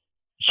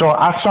 So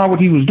I saw what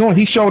he was doing.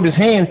 He showed his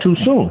hand too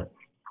soon.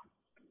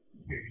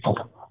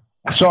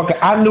 So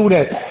I knew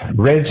that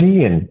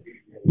Reggie and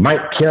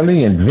Mike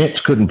Kelly and Vince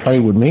couldn't play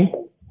with me.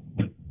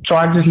 So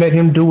I just let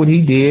him do what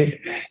he did,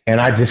 and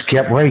I just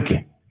kept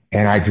raking.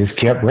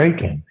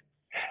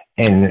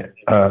 And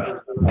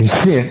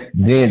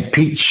then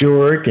Pete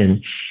Shurick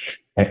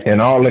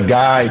and all the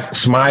guys,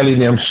 Smiley,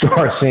 them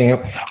start saying,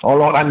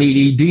 "Oh, I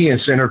need ED in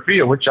center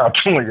field. What y'all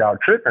doing? Y'all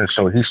tripping?"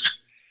 So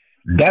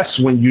that's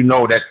when you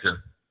know that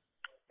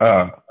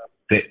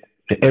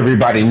that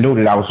everybody knew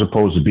that I was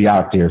supposed to be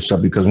out there. So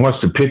because once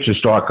the pitchers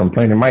started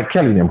complaining, Mike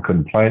Kelly them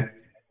couldn't play,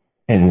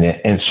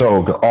 and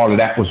so all of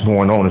that was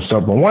going on and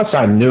stuff. But once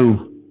I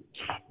knew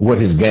what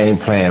his game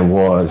plan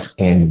was,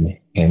 and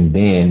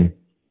then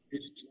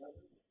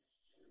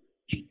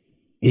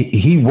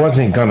he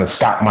wasn't going to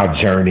stop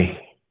my journey,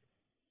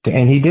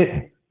 and he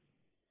didn't.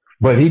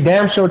 But he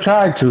damn sure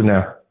tried to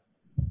now.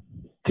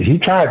 He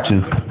tried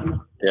to.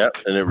 Yeah,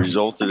 and it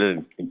resulted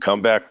in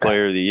comeback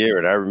player of the year.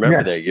 And I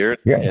remember that year,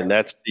 and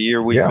that's the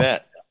year we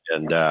met.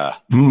 And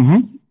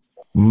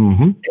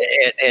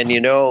and you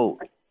know,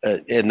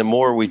 and the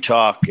more we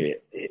talk,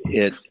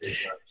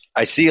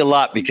 I see a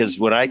lot, because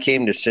when I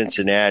came to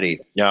Cincinnati,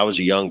 I was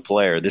a young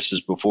player. This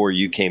is before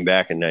you came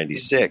back in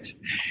 '96.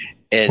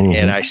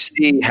 And I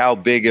see how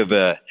big of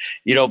a,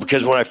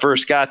 because when I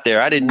first got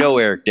there, I didn't know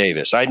Eric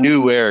Davis. I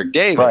knew Eric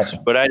Davis,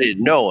 but I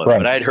didn't know him. Right.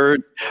 But I'd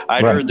heard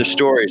the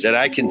stories, and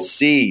I can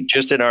see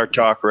just in our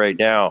talk right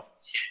now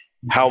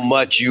how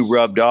much you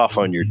rubbed off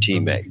on your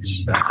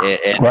teammates,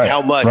 and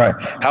how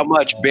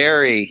much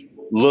Barry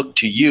looked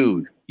to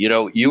you.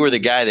 You were the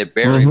guy that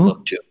Barry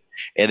looked to,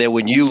 and then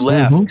when you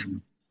left,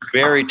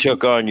 Barry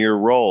took on your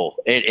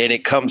role, and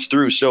it comes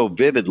through so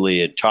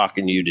vividly in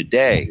talking to you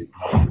today.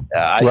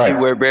 I see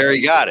where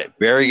Barry got it.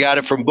 Barry got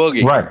it from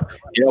Boogie. Right.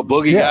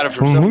 Boogie got it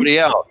from somebody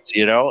else,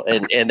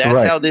 and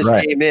that's how this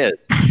game is.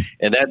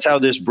 And that's how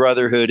this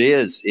brotherhood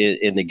is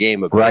in the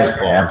game of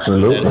baseball.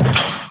 Absolutely.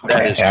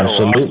 That is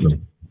absolutely.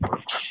 Awesome.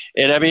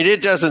 And I mean,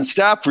 it doesn't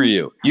stop for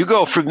you. You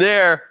go from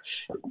there,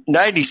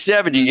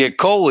 97, you get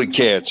colon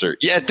cancer.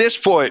 Yeah, at this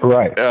point,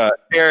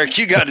 Eric,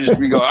 you got to just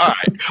be going, all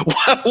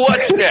right,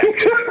 what's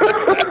next?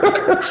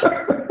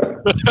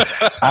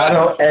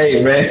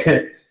 Hey,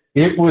 man,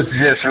 it was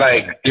just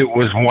like, it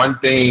was one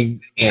thing.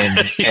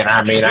 And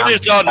I mean, I'm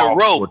just on the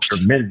ropes.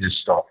 Tremendous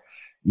stuff.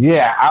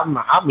 Yeah,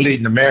 I'm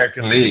leading the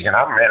American League, and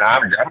I'm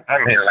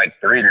hitting like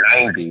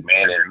 390,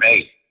 man, in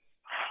May.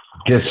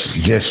 Just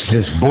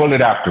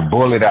bullet after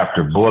bullet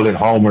after bullet,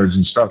 homers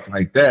and stuff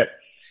like that.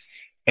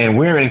 And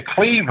we're in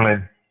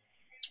Cleveland,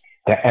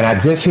 and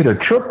I just hit a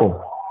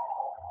triple.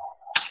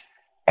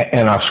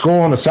 And I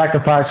score on a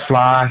sacrifice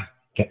fly,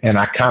 and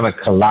I kind of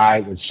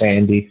collide with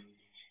Sandy.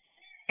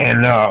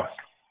 And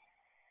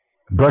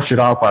brush it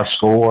off, I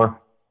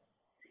score.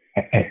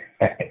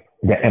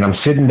 And I'm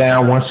sitting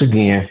down once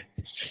again.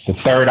 The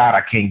third out,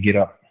 I can't get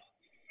up.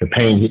 The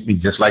pain hit me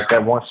just like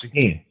that once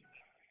again.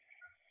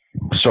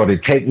 So they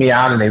take me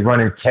out and they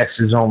run in tests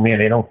on me and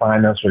they don't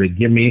find us. So they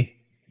give me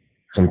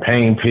some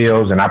pain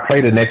pills and I play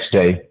the next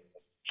day.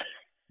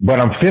 But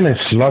I'm feeling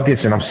sluggish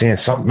and I'm saying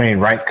something ain't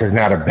right because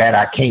now the bat,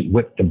 I can't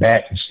whip the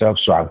bat and stuff.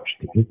 So I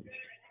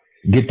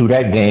get through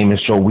that game. And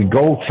so we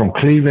go from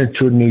Cleveland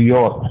to New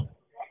York.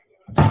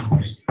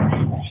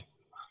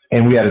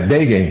 And we had a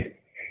day game.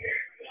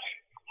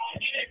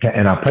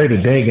 And I played the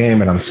day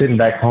game and I'm sitting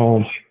back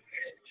home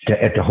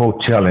at the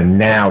hotel, and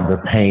now the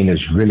pain is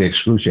really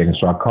excruciating.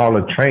 So I call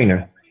a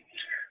trainer.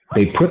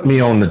 They put me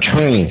on the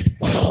train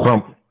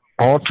from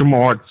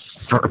Baltimore,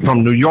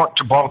 from New York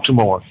to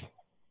Baltimore.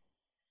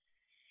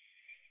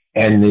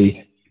 And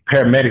the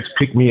paramedics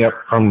pick me up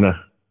from the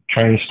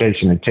train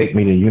station and take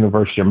me to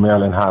University of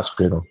Maryland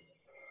Hospital.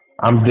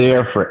 I'm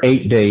there for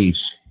 8 days.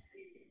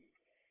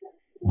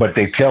 But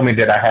they tell me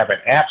that I have an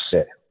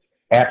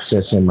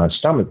abscess in my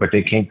stomach, but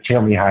they can't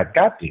tell me how it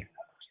got there.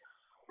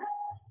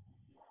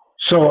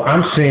 So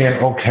I'm saying,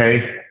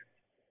 okay,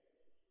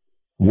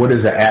 what is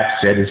an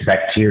abscess? It's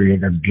bacteria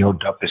that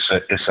build up.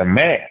 It's a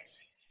mass.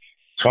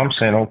 So I'm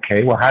saying,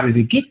 okay, well, how did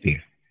it get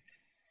there?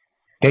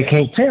 They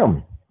can't tell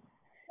me.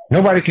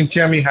 Nobody can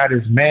tell me how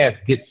this mass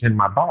gets in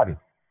my body.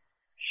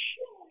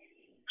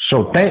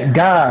 So thank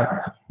God.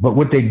 But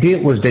what they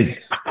did was they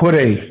put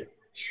a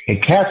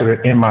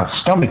catheter in my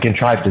stomach and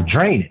tried to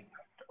drain it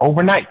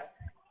overnight.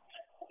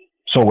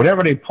 So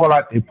whatever they pull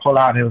out, it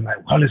was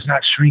like, well, it's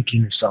not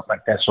shrinking and stuff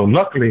like that. So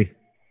luckily,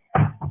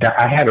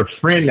 I had a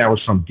friend that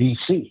was from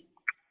D.C.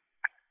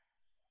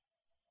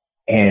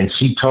 And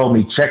she told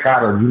me, check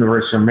out of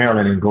University of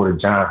Maryland and go to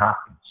Johns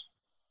Hopkins.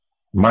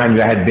 Mind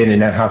you, I had been in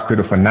that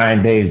hospital for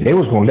 9 days. They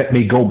was going to let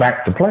me go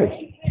back to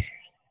play.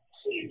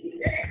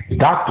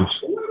 Doctors.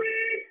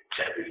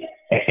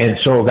 And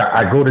so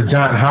I go to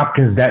Johns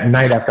Hopkins that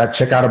night. After I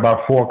check out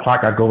about 4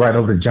 o'clock, I go right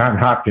over to Johns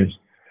Hopkins.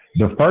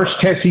 The first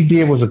test he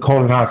did was a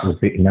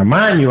colonoscopy. Now,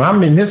 mind you,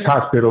 I'm in this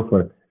hospital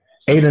for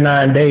 8 or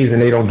 9 days,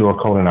 and they don't do a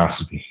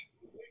colonoscopy.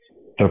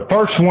 The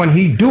first one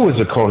he do is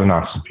a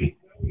colonoscopy.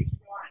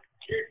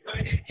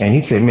 And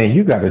he said, man,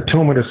 you got a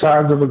tumor the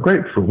size of a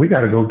grapefruit. We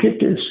got to go get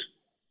this.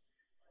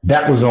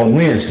 That was on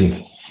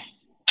Wednesday.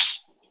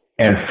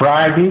 And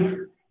Friday,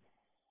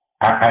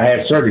 I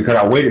had surgery because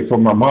I waited for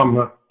my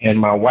mama and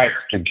my wife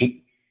to get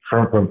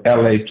from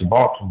L.A. to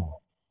Baltimore.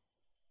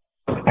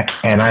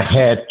 And I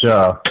had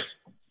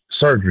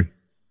surgery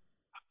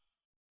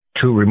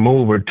to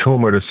remove a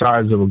tumor the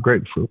size of a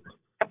grapefruit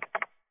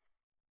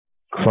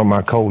from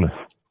my colon.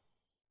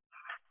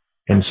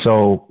 And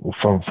so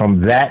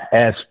from that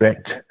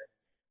aspect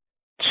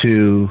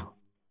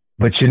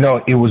but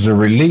it was a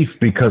relief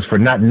because for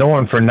not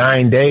knowing for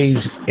 9 days,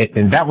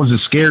 and that was the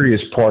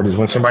scariest part is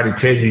when somebody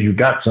tells you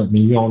got something,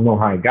 you don't know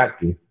how it got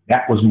there.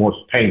 That was more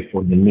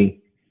painful than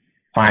me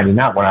finding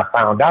out. When I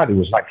found out, it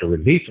was like a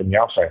relief for me.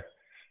 I was like,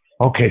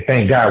 okay,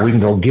 thank God we can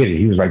go get it.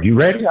 He was like, you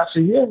ready? I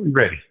said, yeah, we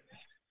ready.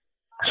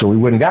 So we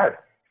went and got it.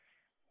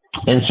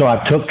 And so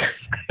I took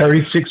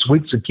 36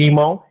 weeks of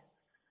chemo.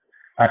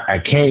 I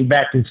came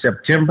back in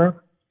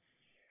September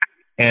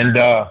and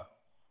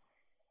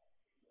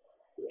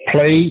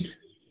played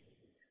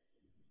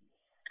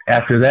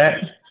after that,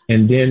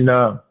 and then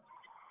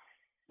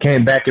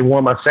came back and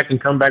won my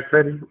second comeback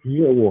player of the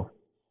year award.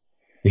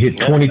 He hit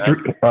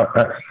 23.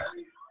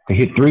 He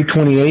hit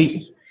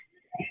 328,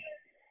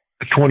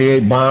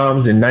 28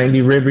 bombs and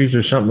 90 ribbies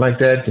or something like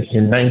that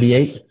in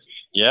 98.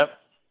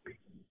 Yep.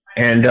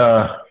 And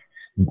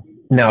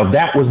now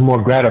that was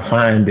more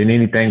gratifying than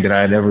anything that I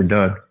had ever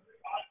done,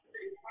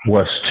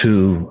 was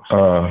to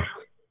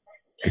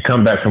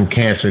come back from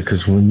cancer.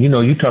 Because when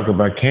you talk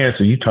about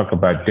cancer, you talk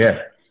about death.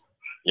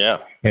 Yeah.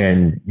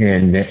 And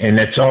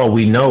that's all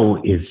we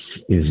know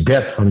is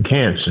death from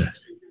cancer.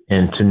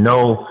 And to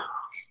know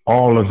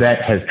all of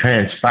that has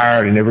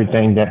transpired and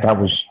everything that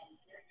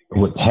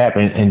would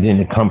happen, and then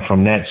to come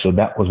from that. So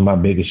that was my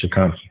biggest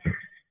accomplishment.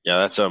 Yeah,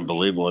 that's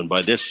unbelievable. And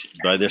by this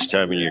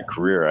time in your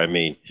career, I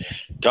mean,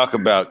 talk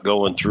about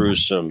going through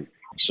some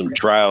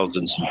trials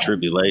and some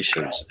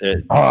tribulations.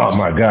 Oh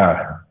my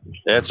God.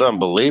 That's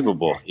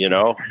unbelievable.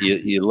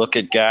 You look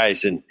at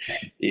guys and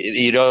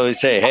you always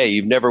say, hey,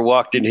 you've never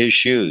walked in his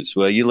shoes.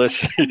 Well, you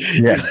listen to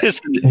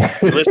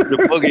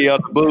Boogie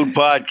on the Boone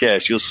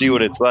podcast. You'll see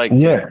what it's like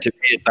to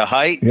be at the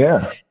height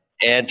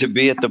and to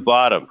be at the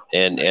bottom,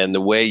 and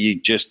the way you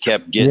just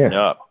kept getting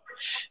up.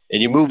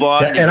 And you move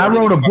on. And I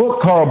wrote a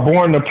book called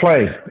Born to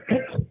Play.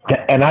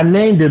 And I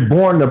named it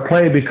Born to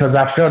Play because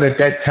I felt at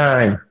that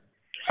time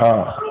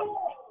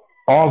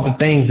all the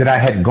things that I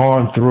had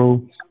gone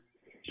through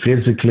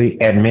physically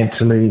and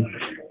mentally,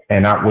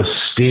 and I was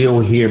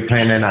still here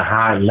playing at a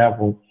high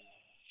level,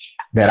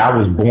 that I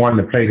was born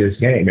to play this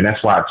game. And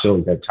that's why I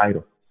chose that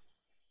title.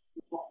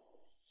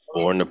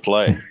 Born to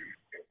Play.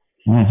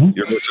 Mm-hmm.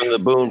 You're listening to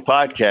the Boone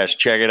podcast.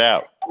 Check it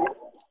out.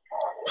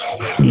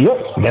 Yep,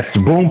 that's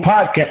the Boone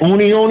podcast.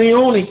 Uni.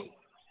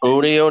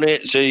 Uni.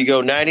 So you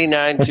go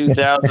 99,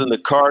 2000, the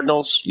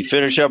Cardinals. You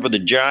finish up with the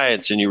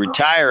Giants, and you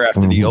retire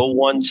after the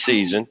 0-1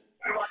 season.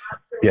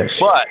 Yes.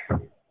 But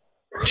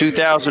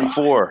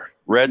 2004,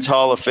 Reds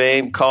Hall of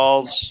Fame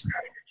calls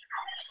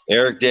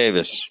Eric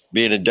Davis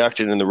being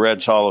inducted in the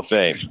Reds Hall of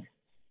Fame.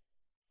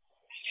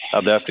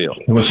 How'd that feel?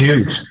 It was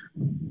huge.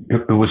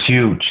 It was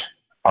huge.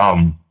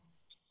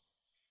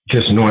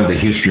 Just knowing the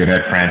history of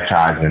that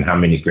franchise and how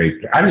many great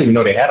 – I didn't even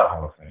know they had a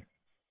Hall of Fame.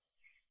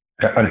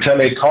 Until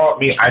they called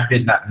me, I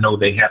did not know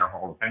they had a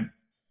Hall of Fame.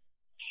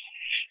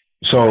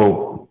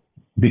 So,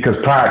 because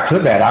prior to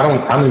that, I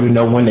don't even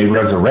know when they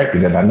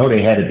resurrected it. I know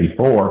they had it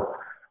before,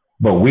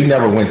 but we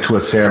never went to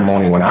a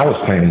ceremony when I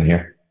was playing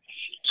here.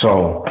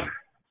 So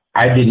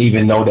I didn't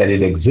even know that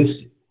it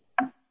existed.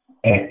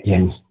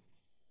 And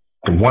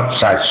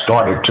once I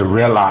started to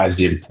realize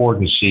the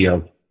importance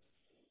of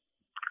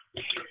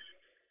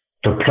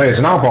the players,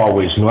 and I've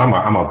always knew I'm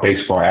a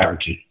baseball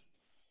advocate.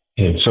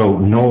 And so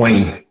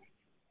knowing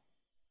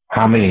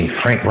how many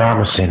Frank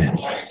Robinson and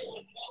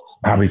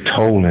Bobby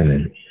Tolan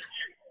and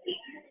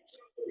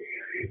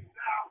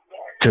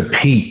to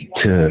Pete,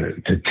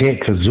 to Ted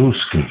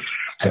Kaczewski,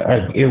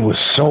 it was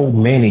so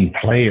many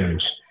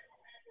players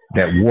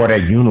that wore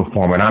that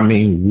uniform, and I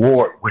mean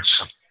wore it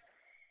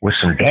with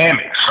some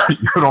damage. You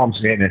know what I'm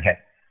saying? And had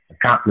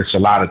accomplished a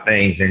lot of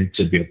things, and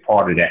to be a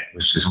part of that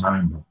was just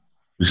mind-blowing.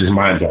 It was just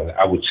mind-blowing.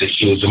 I would say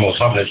it was the most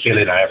humbling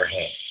feeling I ever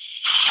had.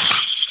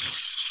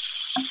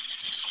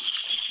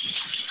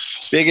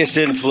 Biggest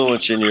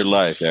influence in your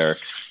life, Eric?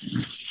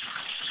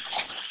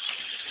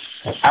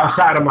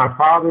 Outside of my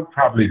father,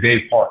 probably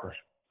Dave Parker.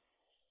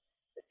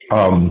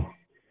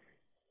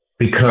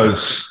 Because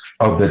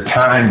of the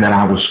time that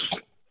I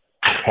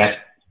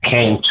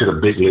came to the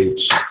big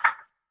leagues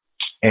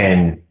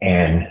and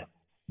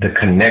the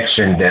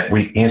connection that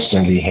we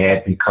instantly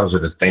had because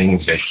of the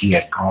things that he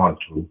had gone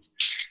through.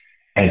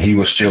 And he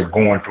was still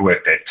going through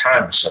at that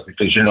time and stuff,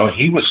 because,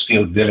 he was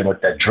still dealing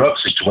with that drug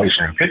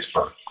situation in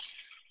Pittsburgh.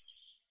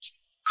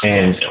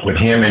 And with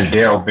him and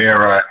Dale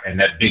Vera and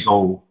that big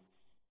old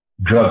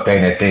drug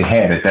thing that they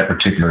had at that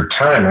particular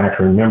time, I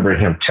can remember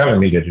him telling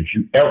me that if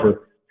you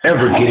ever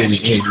get into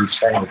any of these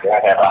things that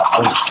I have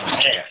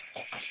out there,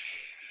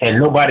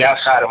 and nobody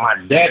outside of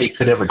my daddy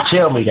could ever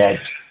tell me that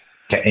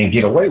and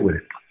get away with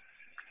it.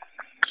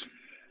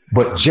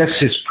 But just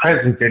his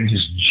presence and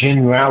his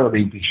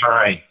genuality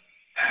behind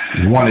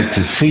wanted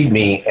to see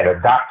me and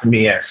adopt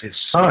me as his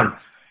son,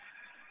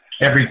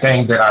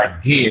 everything that I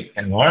did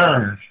and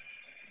learned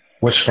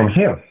was from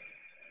him.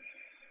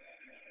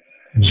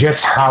 Just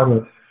how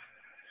to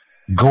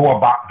go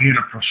about being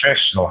a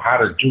professional, how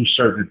to do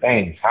certain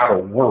things, how to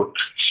work,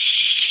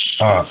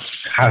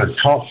 how to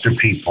talk to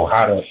people,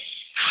 how to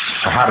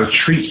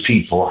treat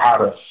people, how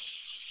to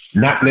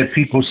not let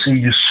people see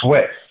you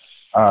sweat,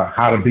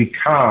 how to be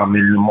calm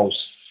in the most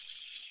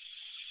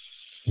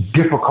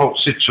difficult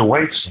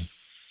situation.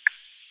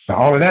 Now,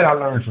 all of that I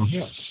learned from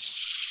him.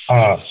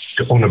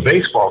 On the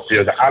baseball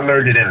field, I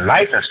learned it in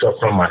life and stuff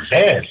from my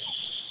dad.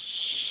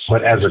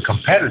 But as a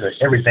competitor,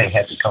 everything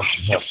had to come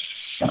from him.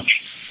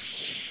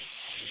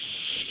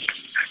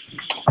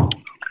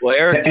 Well,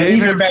 Eric, and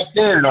even back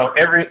then,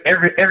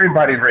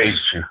 everybody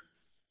raised you.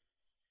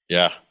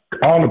 Yeah.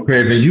 All the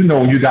players, and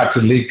when you got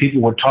to the league,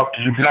 people would talk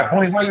to you, be like,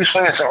 "Boy, why are you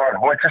swinging so hard?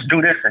 Boy, just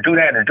do this and do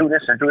that and do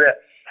this and do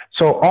that."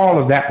 So all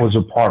of that was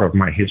a part of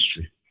my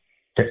history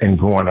and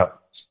growing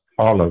up.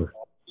 All of it.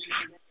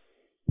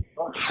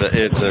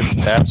 It's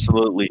an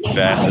absolutely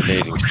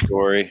fascinating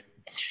story.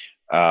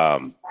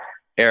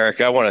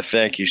 Eric, I want to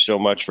thank you so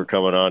much for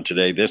coming on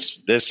today.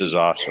 This is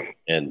awesome,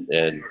 and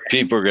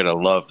people are going to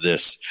love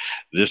this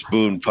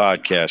Boone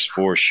podcast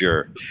for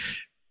sure.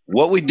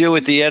 What we do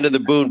at the end of the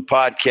Boone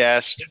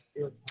podcast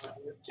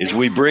is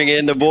we bring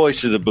in the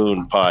voice of the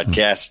Boone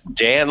podcast,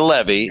 Dan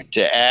Levy,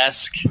 to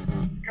ask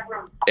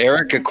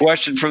Eric a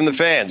question from the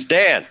fans.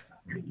 Dan.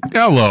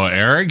 Hello,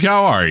 Eric.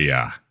 How are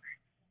you?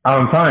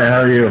 I'm fine.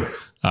 How are you?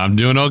 I'm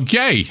doing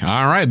okay.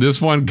 All right.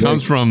 This one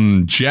comes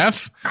from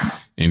Jeff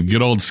in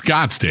good old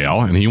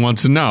Scottsdale, and he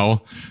wants to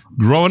know,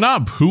 growing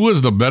up, who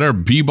was the better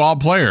b-ball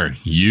player,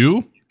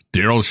 you,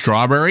 Darryl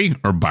Strawberry,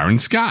 or Byron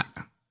Scott?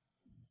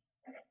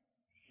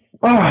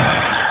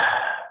 I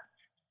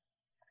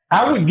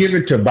would give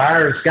it to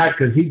Byron Scott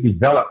because he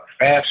developed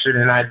faster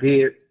than I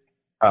did.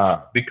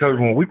 Because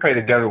when we played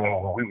together when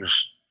we was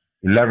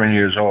 11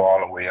 years old all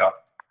the way up,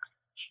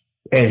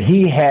 and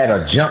he had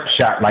a jump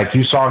shot like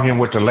you saw him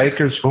with the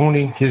Lakers,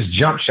 Fooney. His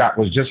jump shot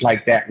was just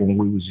like that when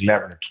we was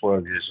 11 or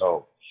 12 years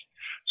old.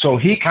 So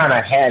he kind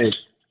of had it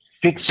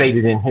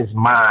fixated in his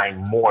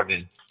mind more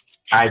than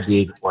I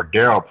did, or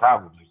Darryl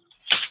probably.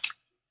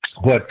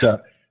 But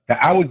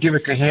I would give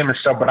it to him and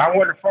stuff, but I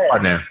wasn't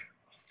far now.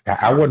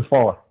 I wasn't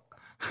far.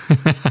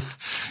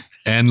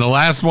 And the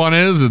last one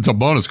is, it's a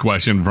bonus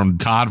question from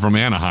Todd from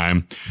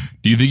Anaheim.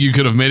 Do you think you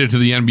could have made it to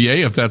the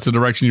NBA if that's the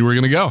direction you were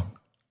going to go?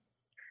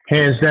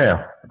 Hands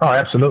down. Oh,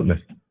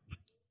 absolutely.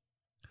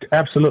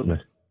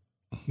 Absolutely.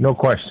 No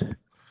question.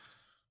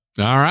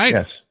 All right.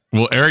 Yes.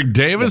 Well, Eric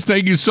Davis,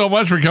 thank you so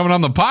much for coming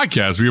on the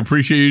podcast. We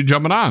appreciate you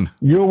jumping on.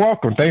 You're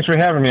welcome. Thanks for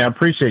having me. I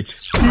appreciate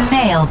you.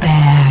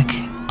 Mailbag.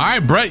 All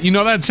right, Brett, you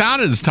know that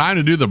sound? It's time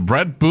to do the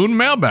Brett Boone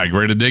mailbag.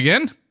 Ready to dig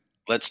in?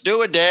 Let's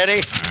do it,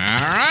 Daddy.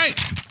 All right.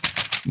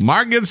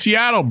 Mark in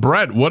Seattle.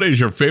 Brett, what is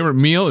your favorite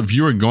meal? If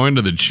you were going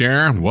to the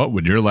chair, what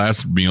would your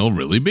last meal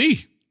really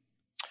be?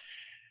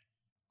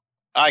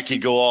 I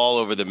could go all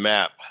over the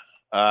map.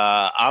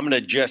 I'm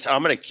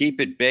gonna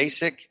keep it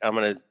basic. I'm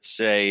gonna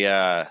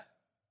say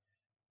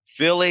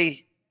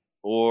Philly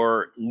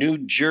or New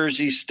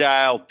Jersey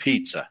style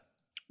pizza.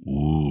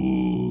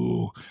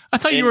 Ooh, I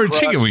thought you were a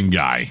chicken wing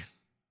guy.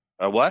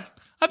 What?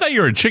 I thought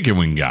you were a chicken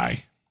wing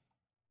guy.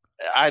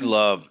 I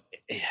love,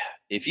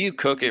 if you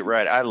cook it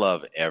right, I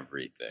love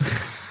everything.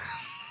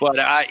 But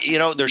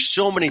there's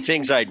so many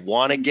things I'd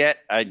want to get.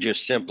 I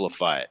just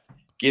simplify it.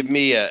 Give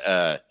me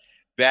a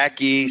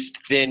back east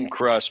thin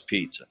crust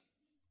pizza.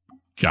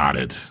 Got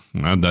it.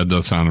 Well, that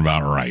does sound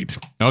about right.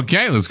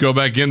 Okay, let's go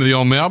back into the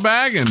old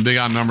mailbag and dig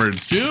on number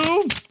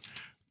 2.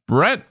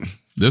 Brett,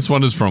 this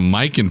one is from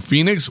Mike in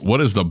Phoenix.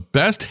 What is the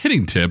best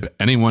hitting tip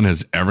anyone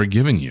has ever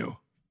given you?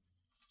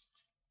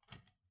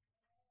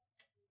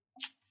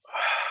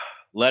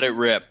 Let it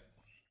rip.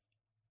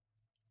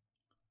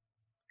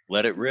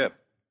 Let it rip.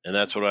 And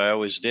that's what I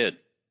always did.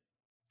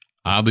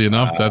 Oddly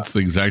enough, that's the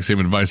exact same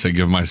advice I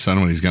give my son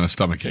when he's got a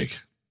stomachache.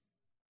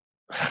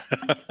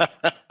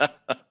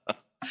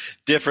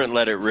 Different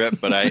let it rip,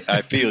 but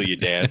I feel you,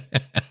 Dan.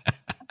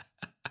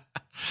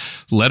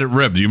 Let it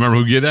rip. Do you remember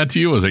who gave that to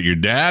you? Was that your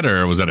dad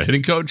or was that a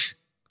hitting coach?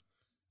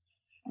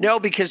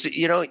 No, because,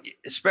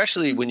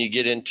 especially when you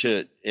get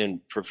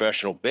in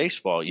professional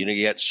baseball, you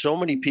get so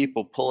many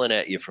people pulling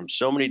at you from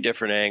so many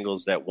different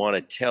angles that want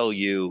to tell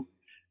you,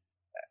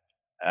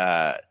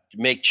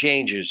 make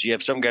changes. You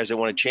have some guys that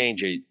want to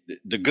change it.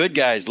 The good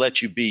guys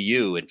let you be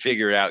you and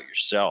figure it out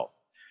yourself.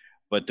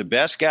 But the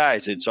best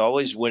guys, it's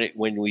always when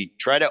we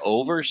try to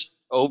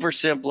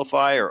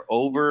oversimplify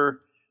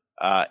or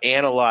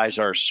analyze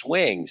our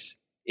swings.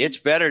 It's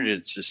better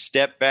to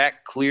step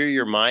back, clear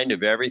your mind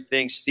of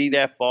everything, see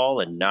that ball,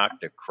 and knock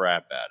the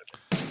crap out of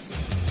it.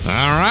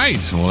 All right.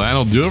 Well,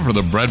 that'll do it for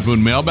the Brett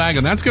Boone mailbag,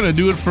 and that's going to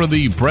do it for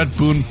the Brett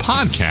Boone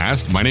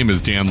podcast. My name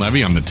is Dan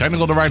Levy. I'm the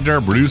technical director,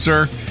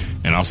 producer,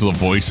 and also the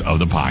voice of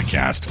the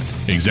podcast.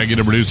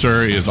 Executive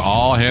producer is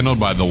all handled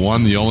by the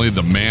one, the only,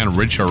 the man,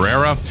 Rich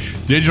Herrera.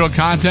 Digital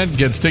content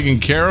gets taken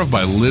care of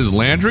by Liz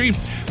Landry.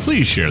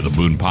 Please share the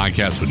Boone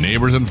podcast with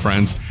neighbors and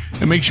friends,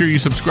 and make sure you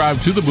subscribe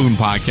to the Boone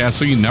podcast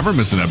so you never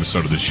miss an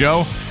episode of the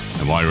show.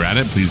 And while you're at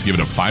it, please give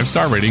it a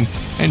 5-star rating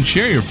and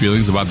share your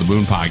feelings about the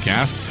Boone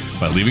podcast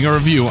by leaving a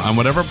review on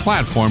whatever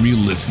platform you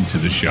listen to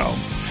the show.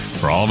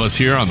 For all of us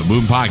here on the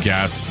Boone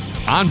podcast,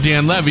 I'm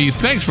Dan Levy.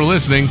 Thanks for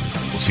listening.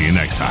 We'll see you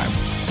next time.